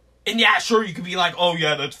 And yeah, sure, you could be like, oh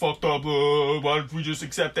yeah, that's fucked up. Why don't we just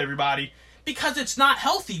accept everybody? Because it's not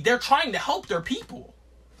healthy. They're trying to help their people.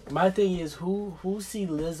 My thing is, who see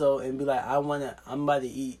Lizzo and be like, I'm about to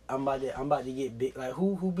eat, I'm about to get big. Like,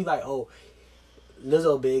 who be like, oh,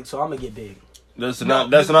 Lizzo big, so I'm gonna get big. That's not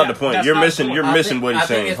the point. You're missing what he's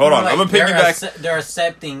saying. Hold on, like I'm gonna piggyback. They're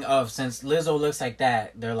accepting of, since Lizzo looks like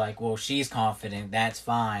that, they're like, well, she's confident, that's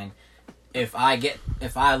fine. If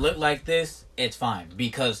I look like this, it's fine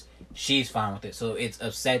because she's fine with it. So it's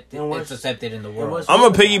accepted. It's accepted in the world. I'm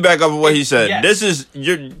gonna piggyback off of what he said. Yes. This is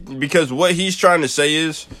because what he's trying to say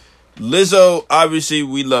is Lizzo. Obviously,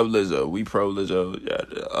 we love Lizzo. We pro Lizzo.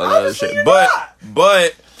 Yeah, other shit.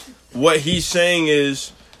 But what he's saying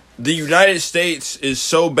is the United States is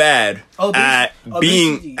so bad at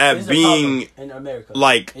being in America.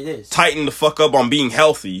 Like tighten the fuck up on being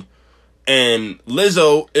healthy, and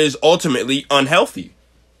Lizzo is ultimately unhealthy.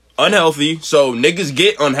 So niggas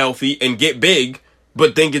get unhealthy and get big,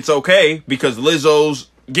 but think it's okay because Lizzo's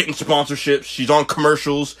getting sponsorships. She's on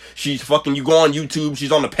commercials. She's fucking. You go on YouTube.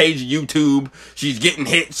 She's on the page of YouTube. She's getting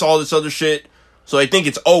hits. All this other shit. So they think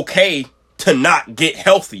it's okay to not get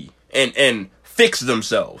healthy and fix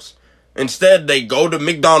themselves. Instead, they go to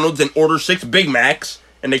McDonald's and order 6 Big Macs,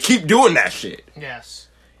 and they keep doing that shit. Yes.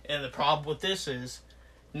 And the problem with this is,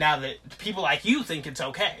 now that people like you think it's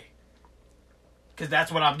okay. Because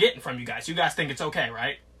that's what I'm getting from you guys. You guys think it's okay,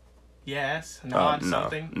 right? Yes?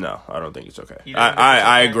 Something? No, I don't think it's okay.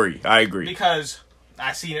 I agree. I agree. Because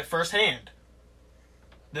I seen it firsthand.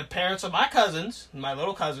 The parents of my cousins, my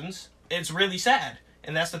little cousins, it's really sad.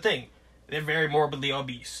 And that's the thing. They're very morbidly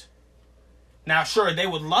obese. Now, sure, they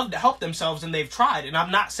would love to help themselves, and they've tried. And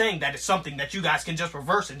I'm not saying that it's something that you guys can just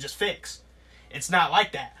reverse and just fix. It's not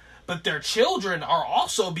like that. But their children are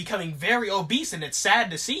also becoming very obese, and it's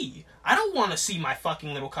sad to see. I don't want to see my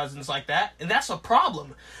fucking little cousins like that, and that's a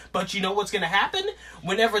problem. But you know what's going to happen?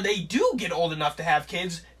 Whenever they do get old enough to have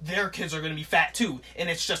kids, their kids are going to be fat too. And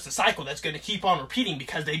it's just a cycle that's going to keep on repeating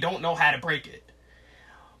because they don't know how to break it.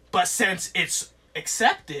 But since it's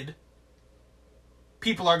accepted,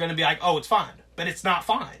 people are going to be like, oh, it's fine. But it's not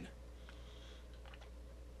fine.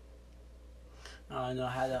 I don't know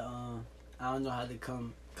how to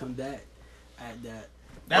come back at that.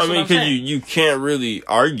 That's because you can't really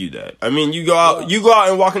argue that. I mean, you go out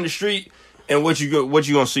and walk in the street, and what you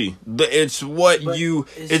gonna see? It's what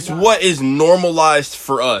is normalized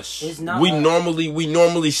for us. We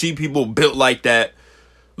normally see people built like that.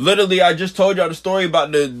 Literally, I just told y'all the story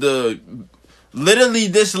about the literally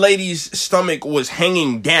this lady's stomach was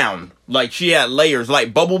hanging down like she had layers,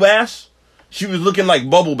 like Bubble Bass. She was looking like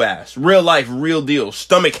Bubble Bass. Real life, real deal.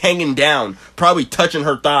 Stomach hanging down. Probably touching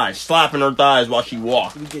her thighs. Slapping her thighs while she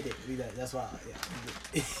walked. We get it. That's why.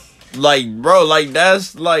 Yeah, like, bro, like,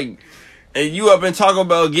 that's like... And you up and talking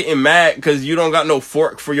about getting mad because you don't got no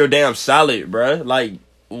fork for your damn salad, bro. Like,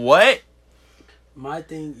 what? My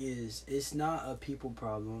thing is, it's not a people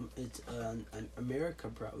problem. It's an America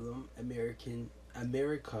problem. America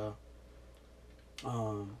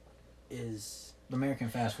is... The American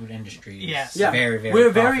fast food industry is very, very we're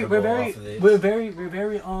very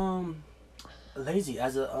lazy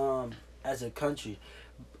as a country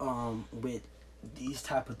with these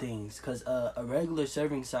type of things, because a regular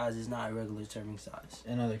serving size is not a regular serving size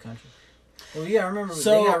in other countries. Well, yeah, I remember they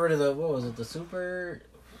got rid of the super.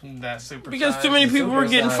 That super because size. too many people were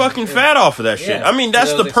getting fucking fat off of that shit. I mean,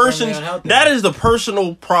 that's that is the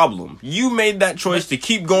personal problem. You made that choice to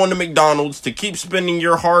keep going to McDonald's, to keep spending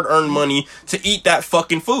your hard-earned money to eat that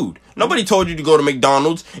fucking food. Nobody told you to go to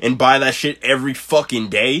McDonald's and buy that shit every fucking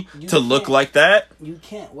day to look like that. You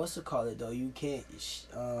can't, what's it called though? You can't,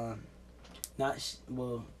 I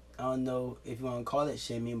don't know if you want to call it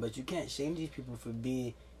shaming, but you can't shame these people for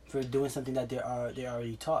doing something that they're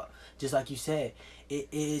already taught. Just like you said,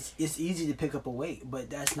 it's easy to pick up a weight, but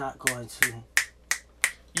that's not going to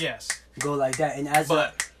go like that. And as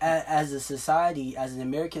a society, as an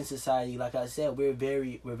American society, like I said, we're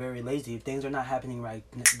very lazy. If things are not happening right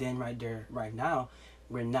now,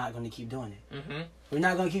 we're not going to keep doing it. Mm-hmm. We're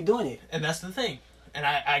not going to keep doing it. And that's the thing. And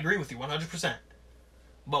I agree with you 100%.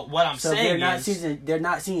 But what I'm So saying they're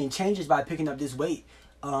not seeing changes by picking up this weight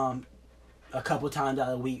a couple times out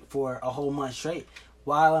of the week for a whole month straight.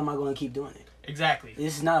 Why am I going to keep doing it? exactly.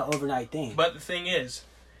 This is not an overnight thing. But the thing is,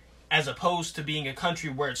 as opposed to being a country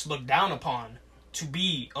where it's looked down upon to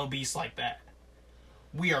be obese like that,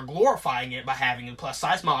 we are glorifying it by having the plus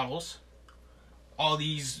size models. All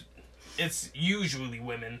these, it's usually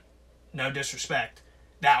women, no disrespect,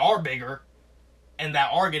 that are bigger and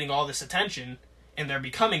that are getting all this attention, and they're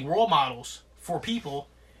becoming role models for people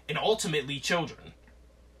and ultimately children.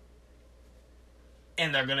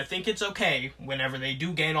 And they're going to think it's okay whenever they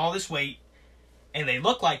do gain all this weight and they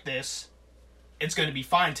look like this. It's going to be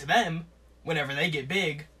fine to them whenever they get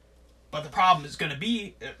big. But the problem is going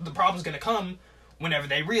to come whenever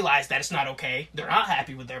they realize that it's not okay. They're not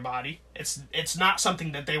happy with their body. It's not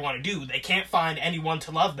something that they want to do. They can't find anyone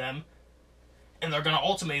to love them. And they're going to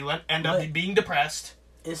ultimately end up being depressed.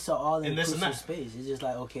 It's an all-inclusive that. space. It's just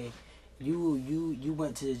like, okay, you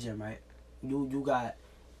went to the gym, right? You got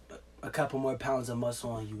a couple more pounds of muscle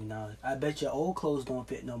on you now. I bet your old clothes don't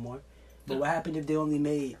fit no more. But what happened if they only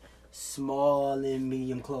made small and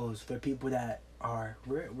medium clothes for people that are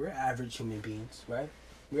we're average human beings, right?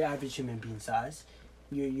 We're average human being size.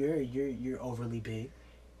 You're overly big.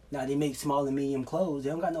 Now they make small and medium clothes. They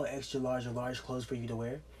don't got no extra large or large clothes for you to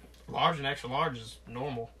wear. Large and extra large is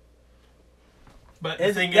normal. But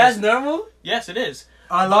That's the thing is, normal? yes, it is.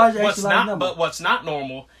 Large What's extra large not, normal. but what's not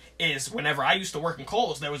normal is whenever I used to work in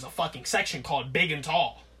Kohl's, there was a fucking section called big and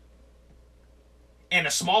tall. And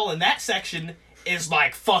a small in that section is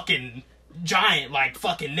like fucking giant, like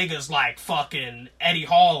fucking niggas like fucking Eddie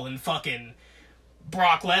Hall and fucking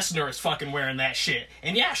Brock Lesnar is fucking wearing that shit.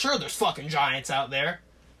 And yeah, sure, there's fucking giants out there.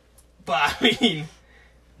 But I mean,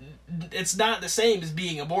 it's not the same as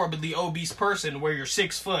being a morbidly obese person where you're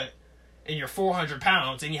 6 foot and you're 400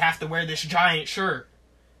 pounds and you have to wear this giant shirt.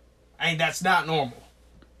 I mean, that's not normal.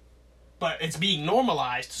 But it's being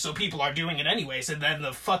normalized, so people are doing it anyways. And then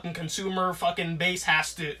the fucking consumer fucking base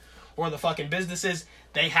has to, or the fucking businesses,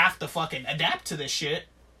 they have to fucking adapt to this shit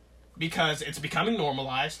because it's becoming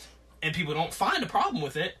normalized and people don't find a problem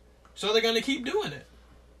with it, so they're going to keep doing it.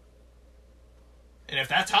 And if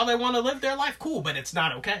that's how they want to live their life, cool, but it's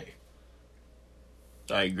not okay.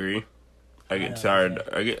 I agree. I get tired.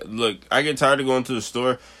 I get tired of going to the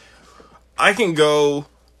store. I'm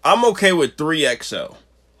okay with 3XL.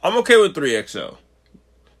 I'm okay with 3XL.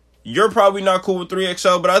 You're probably not cool with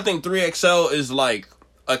 3XL, but I think 3XL is like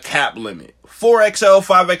a cap limit. 4XL,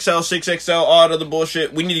 5XL, 6XL, all that other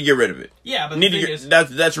bullshit, we need to get rid of it. Yeah, but the thing is,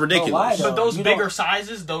 that's ridiculous. why, though? but those You bigger don't-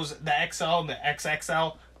 sizes, the XL and the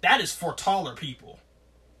XXL, that is for taller people.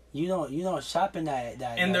 You don't shop in that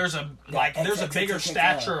And there's a bigger XXXXL.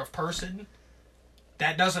 stature of person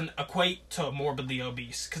that doesn't equate to morbidly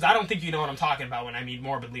obese. Because I don't think you know what I'm talking about when I mean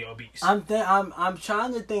morbidly obese. I'm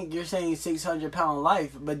trying to think you're saying 600-pound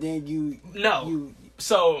life, but then you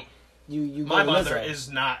So you my go mother lizard. is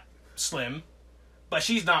not slim, but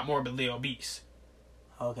she's not morbidly obese.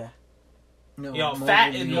 Okay. No, You know,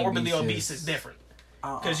 fat and morbidly obese is different.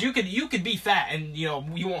 Because you could be fat and you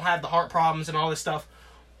won't have the heart problems and all this stuff.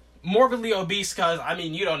 Morbidly obese, because I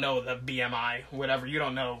mean you don't know the BMI, whatever. You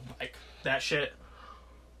don't know like that shit.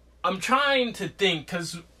 I'm trying to think,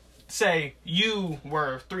 because say you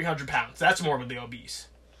were 300 pounds, that's morbidly obese.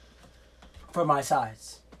 For my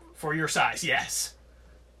size. For your size, yes,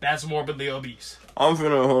 that's morbidly obese. I'm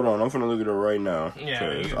finna look at it right now. Yeah,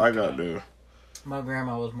 'Cause you- I got to. My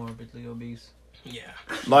grandma was morbidly obese. Yeah,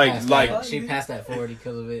 She passed that 40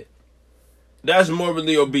 because of it. That's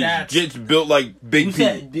morbidly obese. Jits built like Big You Pete.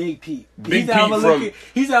 said Big Pete. Big He said, Pete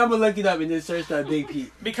he said, I'm going to look it up and then search that Big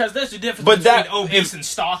Pete. because there's a difference But between that- obese and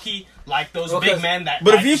stocky, like those big men that.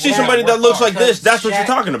 But if like, you see work somebody that hard. looks like this, that's what Shaq- you're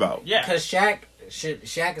talking about. Yeah, Because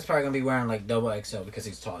Shaq is probably going to be wearing like double XL because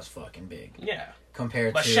he's tall as fucking big. yeah,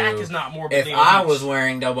 Compared but to Shaq is not morbidly if obese. I was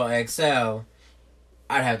wearing double XL,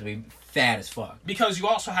 I'd have to be fat as fuck. Because you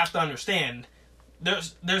also have to understand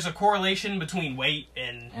there's a correlation between weight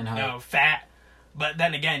and height. fat, but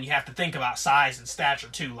then again you have to think about size and stature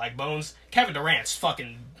too. Like Bones, Kevin Durant's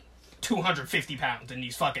fucking 250 pounds and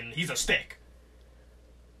he's a stick.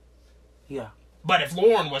 Yeah. But if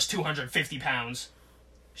Lauren was 250 pounds,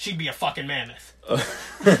 she'd be a fucking mammoth.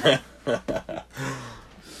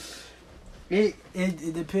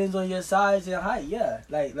 It depends on your size and height, yeah.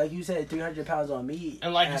 Like you said, 300 pounds on me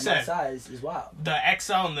And like you at said, my size is wild. The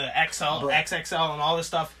XL and the XL, But- XXL and all this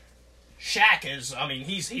stuff. Shaq is, I mean,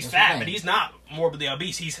 he's That's fat, right. but he's not morbidly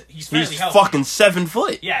obese. He's fairly He's healthy. fucking 7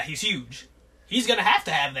 foot. Yeah, he's huge. He's gonna have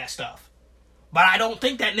to have that stuff. But I don't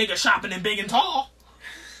think that nigga shopping in big and tall.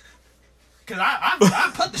 Because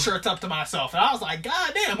I put the shirts up to myself, and I was like,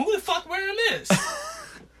 God damn, who the fuck wearing this?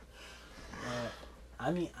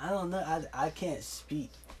 I mean, I don't know. I can't speak.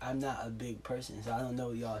 I'm not a big person, so I don't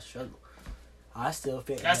know y'all struggle. I still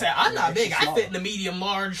fit. I said, I'm not big. I small. fit in a medium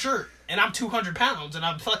large shirt, and I'm 200 pounds, and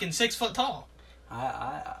I'm fucking 6 foot tall.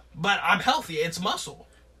 But I'm healthy. It's muscle.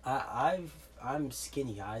 I'm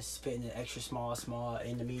skinny. I fit in the extra small,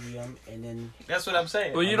 in the medium, and then. That's what I'm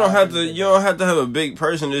saying. Well, you don't have to. You don't have to have a big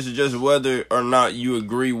person. This is just whether or not you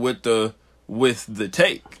agree with the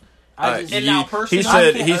take. And now, personally,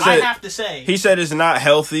 I have to say, he said it's not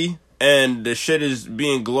healthy and the shit is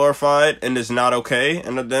being glorified and it's not okay.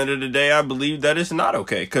 And at the end of the day, I believe that it's not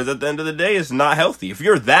okay because at the end of the day, it's not healthy. If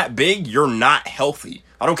you're that big, you're not healthy.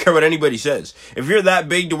 I don't care what anybody says. If you're that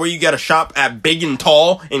big to where you got to shop at Big and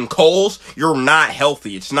Tall in Kohl's, you're not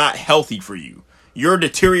healthy. It's not healthy for you. You're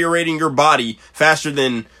deteriorating your body faster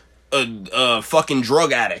than a fucking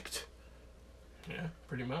drug addict. Yeah,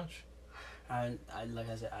 pretty much. Like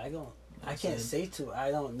I said, I can't say to.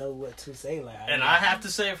 I don't know what to say. I have to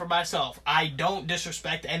say it for myself. I don't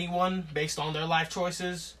disrespect anyone based on their life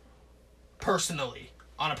choices, personally,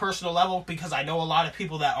 on a personal level, because I know a lot of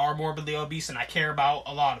people that are morbidly obese, and I care about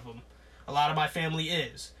a lot of them. A lot of my family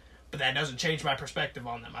is, but that doesn't change my perspective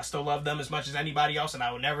on them. I still love them as much as anybody else, and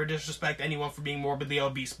I would never disrespect anyone for being morbidly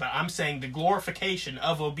obese. But I'm saying the glorification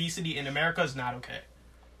of obesity in America is not okay.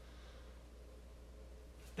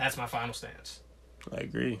 That's my final stance. I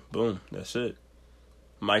agree. Boom. That's it.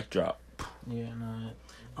 Mic drop. Yeah, no.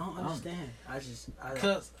 I don't understand.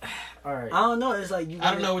 All right. I don't know. It's like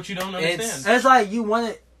I don't know what you don't understand. It's like you want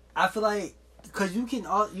it. I feel like because you can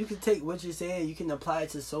take what you're saying, you can apply it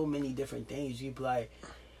to so many different things. You be like,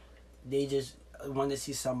 they just want to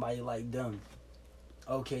see somebody like them.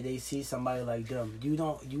 Okay, they see somebody like them. You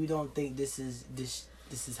don't think this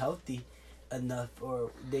is healthy enough, or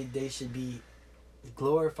they should be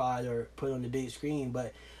glorified or put on the big screen.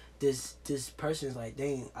 But this person's like,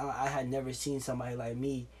 dang, I had never seen somebody like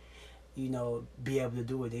me, be able to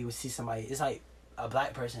do it. They would see somebody. It's like a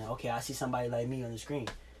black person. Okay, I see somebody like me on the screen.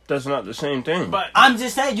 That's not the same thing. But I'm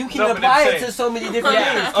just saying you can apply it to so many different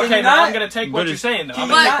things. Okay, now I'm gonna take what you're saying though. I'm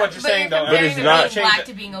gonna take what you're saying though. But it's not being black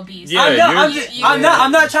to being obese. Yeah,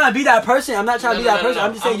 I'm not trying to be that person. I'm not trying to be that person.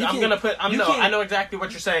 I'm just saying I know exactly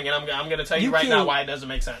what you're saying, and I'm gonna tell you right now why it doesn't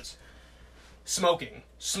make sense.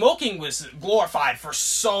 Smoking was glorified for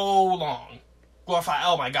so long. Glorified.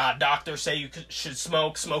 Oh my God, doctors say you should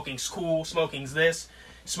smoke. Smoking's cool. Smoking's this.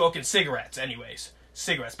 Smoking cigarettes, anyways.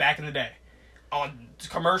 Cigarettes back in the day. On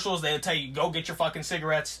commercials, they would tell you, go get your fucking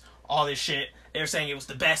cigarettes, all this shit. They were saying it was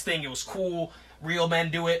the best thing, it was cool, real men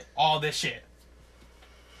do it, all this shit.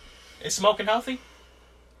 Is smoking healthy?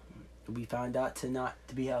 We found out to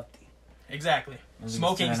be healthy. Exactly.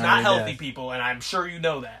 Smoking's not healthy, people, and I'm sure you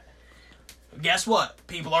know that. Guess what?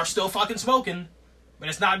 People are still fucking smoking, but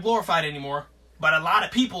it's not glorified anymore. But a lot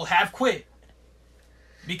of people have quit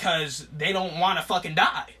because they don't want to fucking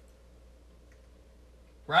die.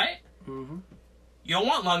 Right? Mm-hmm. You don't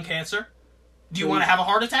want lung cancer. Do you want to have a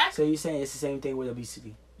heart attack? So you're saying it's the same thing with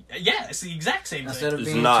obesity? Yeah, it's the exact same Instead thing. of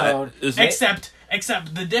being told,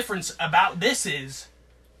 Except the difference about this is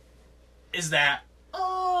that,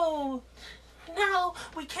 oh, now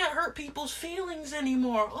we can't hurt people's feelings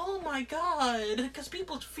anymore. Oh my God, because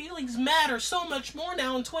people's feelings matter so much more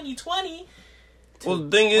now in 2020. Well,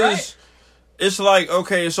 the thing is, it's like,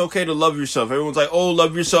 okay, it's okay to love yourself. Everyone's like, oh,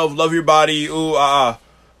 love yourself, love your body, ooh,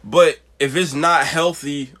 But if it's not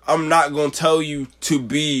healthy, I'm not going to tell you to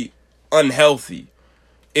be unhealthy.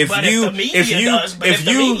 If the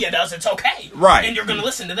media does, it's okay. Right. And you're going to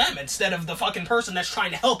listen to them instead of the fucking person that's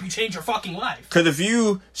trying to help you change your fucking life. Because if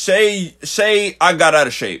you say I got out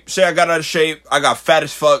of shape, I got fat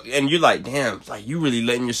as fuck, and you're like, damn, like you really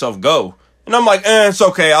letting yourself go. And I'm like, it's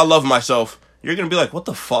okay, I love myself. You're going to be like, what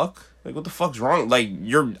the fuck? Like, what the fuck's wrong? Like,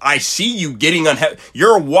 I see you getting unhealthy.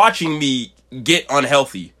 You're watching me get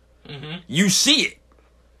unhealthy. Mm-hmm. You see it.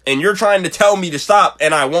 And you're trying to tell me to stop,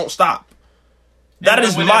 and I won't stop.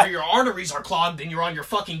 Whenever your arteries are clogged and you're on your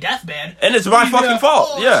fucking deathbed. And it's my fucking fault.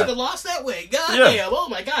 Oh, yeah. I should have lost that weight. God damn. Oh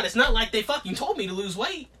my God. It's not like they fucking told me to lose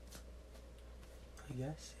weight. I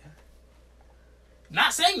guess, yeah.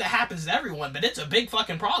 Not saying that happens to everyone, but it's a big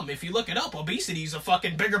fucking problem. If you look it up, obesity is a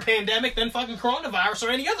fucking bigger pandemic than fucking coronavirus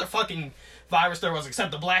or any other fucking virus there was,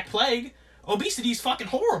 except the Black Plague. Obesity is fucking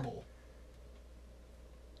horrible.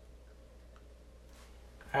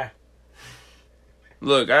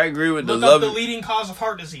 Look, I agree with the leading cause of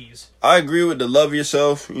heart disease. I agree with the love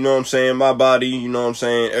yourself, you know what I'm saying, my body, you know what I'm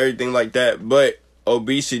saying, everything like that. But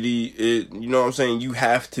obesity is, you know what I'm saying, you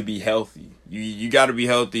have to be healthy. You got to be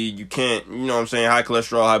healthy. You can't, you know what I'm saying, high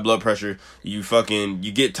cholesterol, high blood pressure. You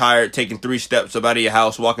get tired taking 3 steps up out of your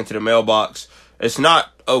house, walking to the mailbox. It's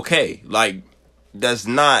not okay. Like, that's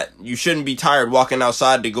not, you shouldn't be tired walking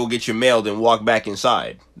outside to go get your mail, then walk back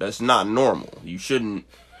inside. That's not normal. You shouldn't.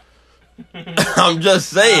 I'm just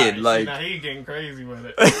saying, like. Now he's getting crazy with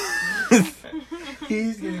it.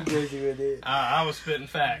 He's getting crazy with it. I was spitting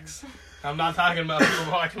facts. I'm not talking about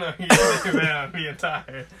people walking up here being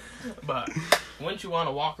tired. But wouldn't you want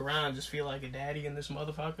to walk around and just feel like a daddy in this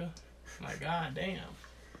motherfucker? Like, god damn.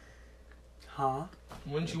 Huh?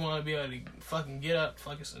 Wouldn't you want to be able to fucking get up,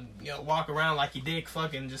 fucking, walk around like your dick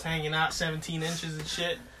fucking just hanging out 17 inches and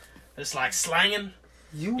shit? It's like slanging.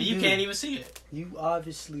 You can't even see it. You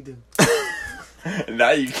obviously do.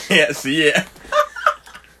 Now you can't see it.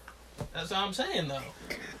 That's what I'm saying, though.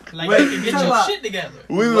 Like, Wait, you can get your shit together.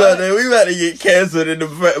 We about to get canceled in the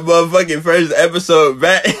motherfucking first episode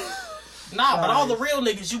back. Nah, but all the real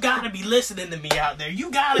niggas, you gotta be listening to me out there.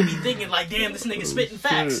 You gotta be thinking like, damn, this nigga spitting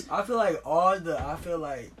facts. I feel like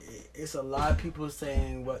it's a lot of people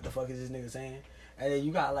saying what the fuck is this nigga saying, and then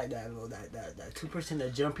you got like that 2%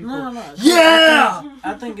 that jump people. No. Yeah,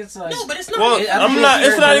 I think it's like. No, but it's not. Well,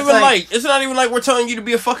 it's not even like we're telling you to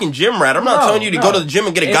be a fucking gym rat. I'm not telling you to go to the gym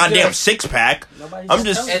and get a goddamn just, 6-pack.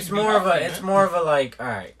 It's more of a like, all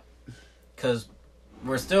right, because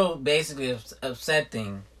we're still basically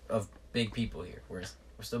accepting of big people here. We're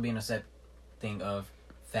still being accepting of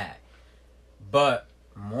fat, but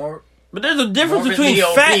there's a difference between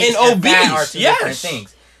morbidly fat and obese. Fat are two different Yes.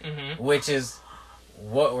 things, which is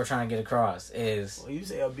what we're trying to get across is. When you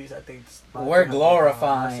say obese, I think we're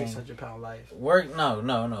glorifying 600-pound life.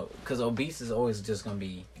 No, because obese is always just gonna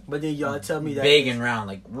be. But then y'all tell me that big and round,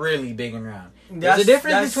 like really big and round. There's a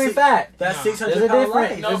difference between fat. That's No. 600-pound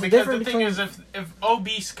life. No, There's a because difference the thing is, if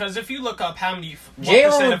obese, because if you look up what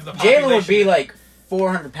percent of the population, Jalen would be like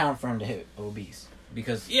 400 pounds for him to hit obese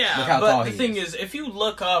because look how tall but the he thing is. is, if you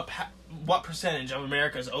look up what percentage of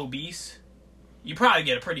America is obese, you probably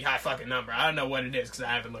get a pretty high fucking number. I don't know what it is because I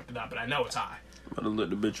haven't looked it up, but I know it's high. I'm gonna look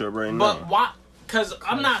the bitch up right now. But why? Because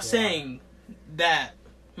I'm not saying that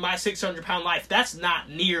my 600-pound life, that's not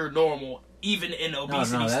near normal, even in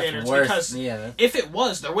obesity that's standards. worse. Because Yeah, if it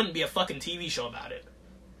was, there wouldn't be a fucking TV show about it.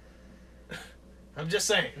 I'm just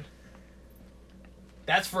saying.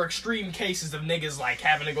 That's for extreme cases of niggas like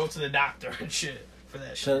having to go to the doctor and shit for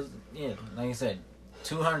that shit. Yeah, like I said,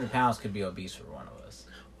 200 pounds could be obese for one of us.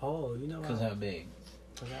 Oh, you know what? Because how big?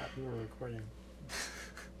 We were recording.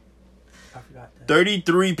 I forgot that.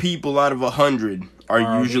 33 people out of 100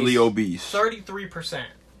 are usually obese. 33%.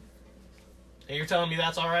 And you're telling me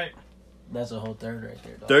that's alright? That's a whole third right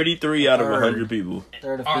there, dog. 33 out of 100 people.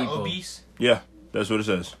 Third of Are people. obese? Yeah, that's what it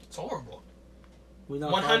says. It's horrible. We're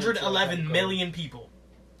not 111 million people.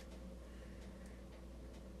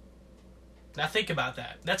 Now think about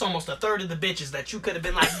that. That's almost a third of the bitches that you could have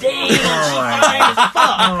been like, damn, she fine as fuck.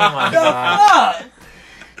 Oh my god.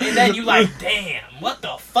 And then you like, damn, what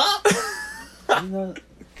the fuck? You know,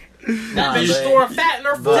 That bitch storing fat in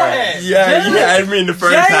her forehead. Yeah, you had me in the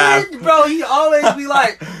first half. Jaden, bro, he always be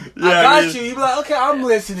like, I got you. He be like, okay, I'm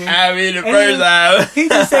listening. Had me in the And first half. He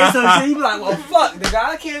just say some shit. He be like, well, fuck, nigga,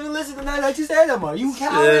 I can't even listen to nothing that you say no more. You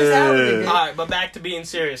can't always have it, nigga. Alright, but back to being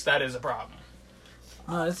serious, that is a problem.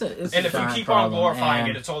 No, it's And if you giant keep on problem, glorifying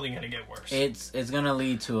and it, it's only going to get worse. it's gonna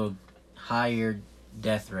lead to a higher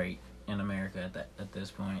death rate in America at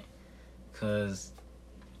this point, because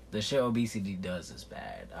the shit obesity does is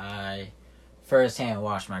bad. I firsthand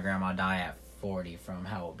watched my grandma die at 40 from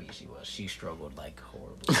how obese she was. She struggled like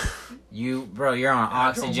horribly. You're on Why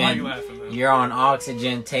oxygen. you laughing, man? You're on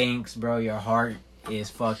oxygen tanks, bro. Your heart is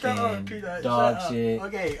fucking Shut dog up. shit.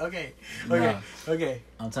 Okay. No, Okay.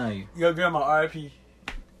 I'm telling you. Your grandma, R.I.P.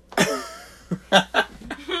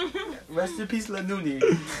 Rest in peace, Lanuni.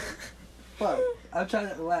 Fuck. I'm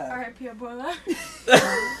trying to laugh. R.I.P. Abuela.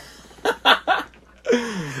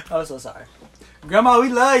 I'm so sorry. Grandma, we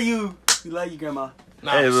love you. We love you, Grandma.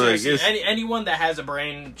 No, Hey, look, seriously, anyone that has a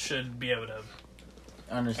brain should be able to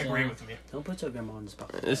Understand? agree with me. Don't put your grandma on the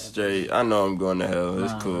spot. It's straight. I know I'm going to hell.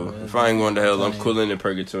 It's Nah, cool. bro, If I ain't going to hell, I'm it's cooling in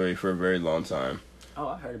purgatory for a very long time. Oh,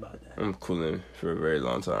 I heard about that. I'm cooling for a very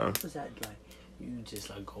long time. What's that like? You just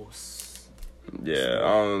like ghosts.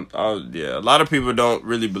 Yeah, yeah. A lot of people don't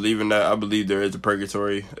really believe in that. I believe there is a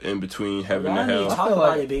purgatory in between heaven and hell. Talk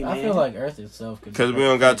about it, big man. I feel like Earth itself could. Because we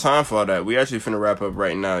don't got time for all that. We actually finna wrap up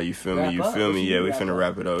right now. You feel me? Wrap You up? feel What me? you Yeah, we wrap finna up?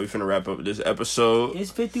 wrap it up. We finna wrap up this episode.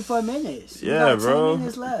 It's 54 minutes. You Yeah, got 10 bro.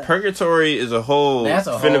 minutes left. Purgatory is a whole. That's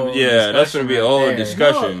a finna, whole yeah, that's gonna be a discussion whole right there.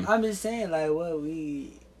 discussion. No, I'm just saying, like, what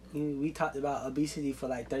we talked about obesity for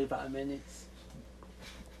like 35 minutes.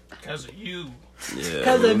 Because of you. Yeah.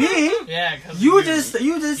 Because of me. Yeah, because You of just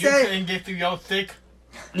You said. couldn't get through your thick.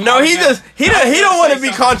 No, he don't want to be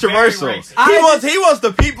controversial. Very He wants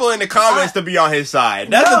the people in the comments to be on his side.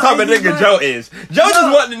 That's No, the type of he's nigga not. Joe is. Joe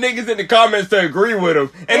just want the niggas in the comments to agree with him,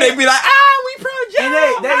 and they be like, we pro Joe. And they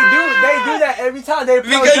do that every time. They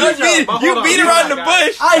Because JoJo. you beat around the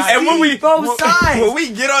bush, I and see both sides. when we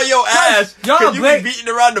get on your ass, y'all cause you break- be beating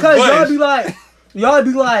around the Cause y'all be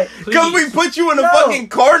bush, like, cause we put you in a No. fucking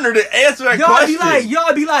corner to answer that question.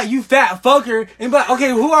 y'all be like, you fat fucker, and be like, okay,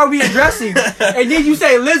 who are we addressing? And then you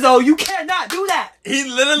say Lizzo, you cannot do that. He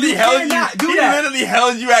literally You held you. cannot do He that. literally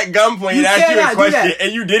held you at gunpoint You and asked you a cannot do question, that.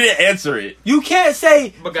 and you didn't answer it. You can't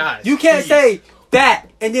say, But guys, you can't please. say fat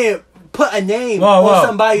and then put a name on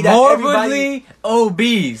somebody that everybody. morbidly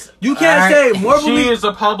obese. You can't Alright? say morbidly. She is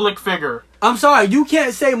a public figure. I'm sorry, you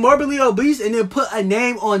can't say morbidly obese and then put a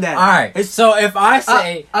name on that. All right. It's So if I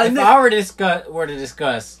say, I if kn- I were to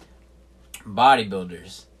discuss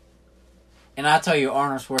bodybuilders, and I tell you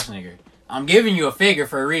Arnold Schwarzenegger, I'm giving you a figure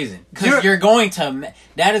for a reason, because you're going to.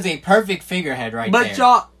 That is a perfect figurehead right there. But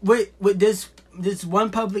y'all, with this one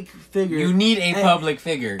public figure, You need a public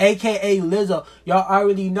figure. AKA Lizzo. Y'all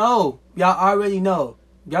already know. Y'all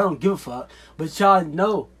don't give a fuck, but y'all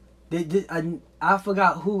know. I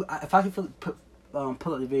forgot who. If I can pull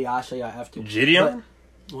up the video, I'll show y'all after. Gideon?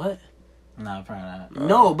 But, what? No, probably not.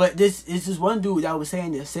 No, but this is this one dude that was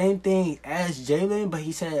saying the same thing as Jalen, but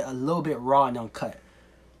he said it a little bit raw and uncut.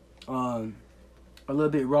 A little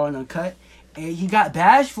bit raw and uncut, and he got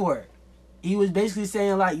bashed for it. He was basically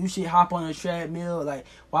saying like you should hop on a treadmill, like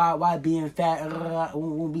why being fat.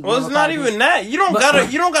 Well, it's not even that. You don't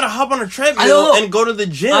gotta hop on a I treadmill don't know. and go to the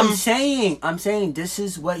gym. I'm saying this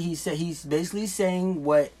is what he said. He's basically saying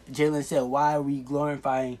what Jalen said. Why are we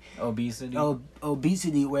glorifying Obesity.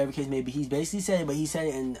 obesity, whatever case may be? He's basically said it, but he said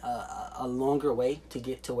it in a longer way to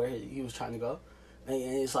get to where he was trying to go. And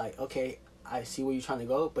it's like, okay, I see where you're trying to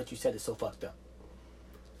go, but you said it so fucked up.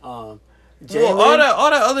 Jalen, all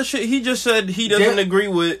that other shit he just said he doesn't agree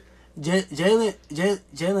with.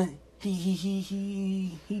 Jalen,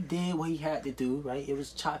 he did what he had to do, right? It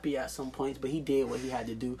was choppy at some points, but he did what he had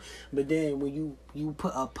to do. But then when you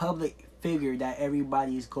put a public figure that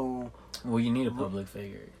everybody's going, Well, you need a public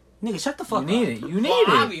figure. nigga, shut the fuck You up. need it. You need Well, it.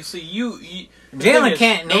 obviously, Jalen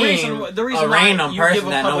can't name the reason a why random you give person a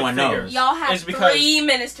that no public one figure knows. Y'all have is because 3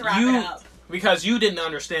 minutes to wrap it up. Because you didn't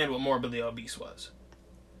understand what morbidly obese was.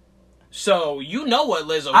 So you know what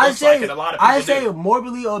Lizzo I looks say, like, and a lot of people I say do.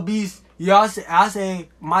 morbidly obese. Y'all say, I say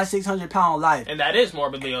my 600-pound life, And that is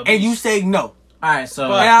morbidly obese. and you say no. All right, so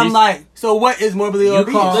But And I'm he's- like, so what is morbidly You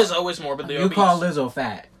obese? call- Lizzo is morbidly you obese. call Lizzo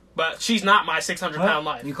fat. But she's not my 600-pound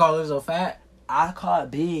life. You call Lizzo fat? I call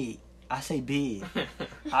it big. I say big.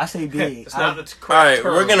 I say big. It's not the correct All right,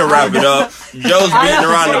 term. we're gonna wrap it up. Joe's beating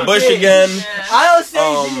around the bush Yeah. again. I don't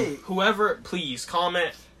say big. Whoever, please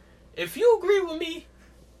comment. If you agree with me,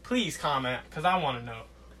 please comment, because I want to know.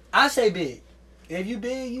 I say big. If you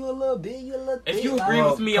big, you a little big. You a little. If big. you agree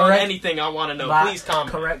Like, with me on correct. anything, I want to know. By Please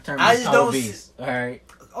comment. Correct term I is just don't obese. All right.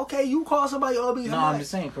 okay, you call somebody obese. No, I'm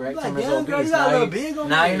just saying correct like, term is damn, girl, obese. you got a Now little you, big on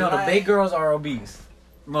now me, you know the like- big girls are obese.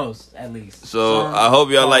 Most, at least. So Some I hope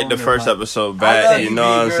y'all fall liked the under first my- episode I love back. You you, know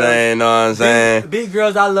what I'm big saying? Know what I'm saying? Big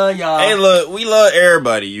girls, I love y'all. Hey, look, we love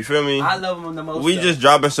everybody. You feel me? I love them the most. We though. just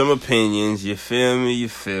dropping some opinions. You feel me? You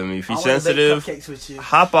feel me? If I you wanna bake sensitive, cupcakes with you.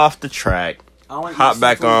 hop off the track. I wanna Hop eat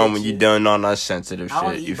back seafood on with when you. you done on that sensitive I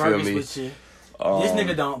want shit. to You eat feel burgers me? with you. This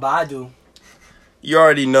nigga don't, but I do. You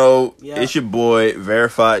already know Yeah. it's your boy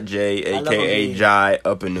Verified J, I love aka him, Jai,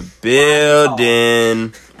 up in the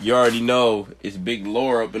building. You already know it's Big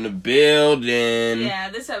Laura up in the building. Yeah,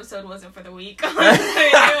 this episode wasn't for the week. It wasn't.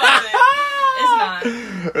 It's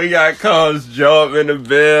not. We got Combs Joe up in the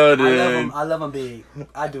building. I love him big.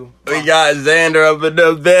 I do. We got Xander up in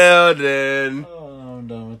the building. Oh, I'm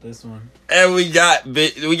done with this one. And we got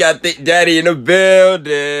Thick Daddy in the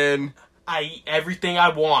building. I eat everything I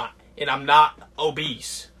want, and I'm not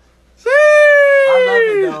obese. I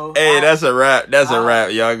love it though. Hey, that's a wrap. That's a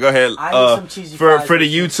wrap, y'all. Go ahead. I need some cheesy For fries the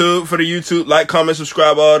with you. YouTube, like, comment,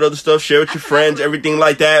 subscribe, all that other stuff. Share with your friends, everything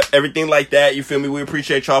like that. You feel me? We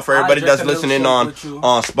appreciate y'all for everybody drink that's a little listening shake on with you.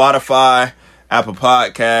 Spotify, Apple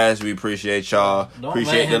Podcasts. We appreciate y'all. Don't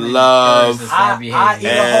Appreciate let the him love. encourage this bad I eat behavior.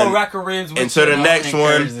 a whole And- rack of ribs with Until the you. next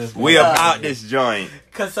encourage one, this we bad about behavior. this joint.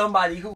 Cause somebody who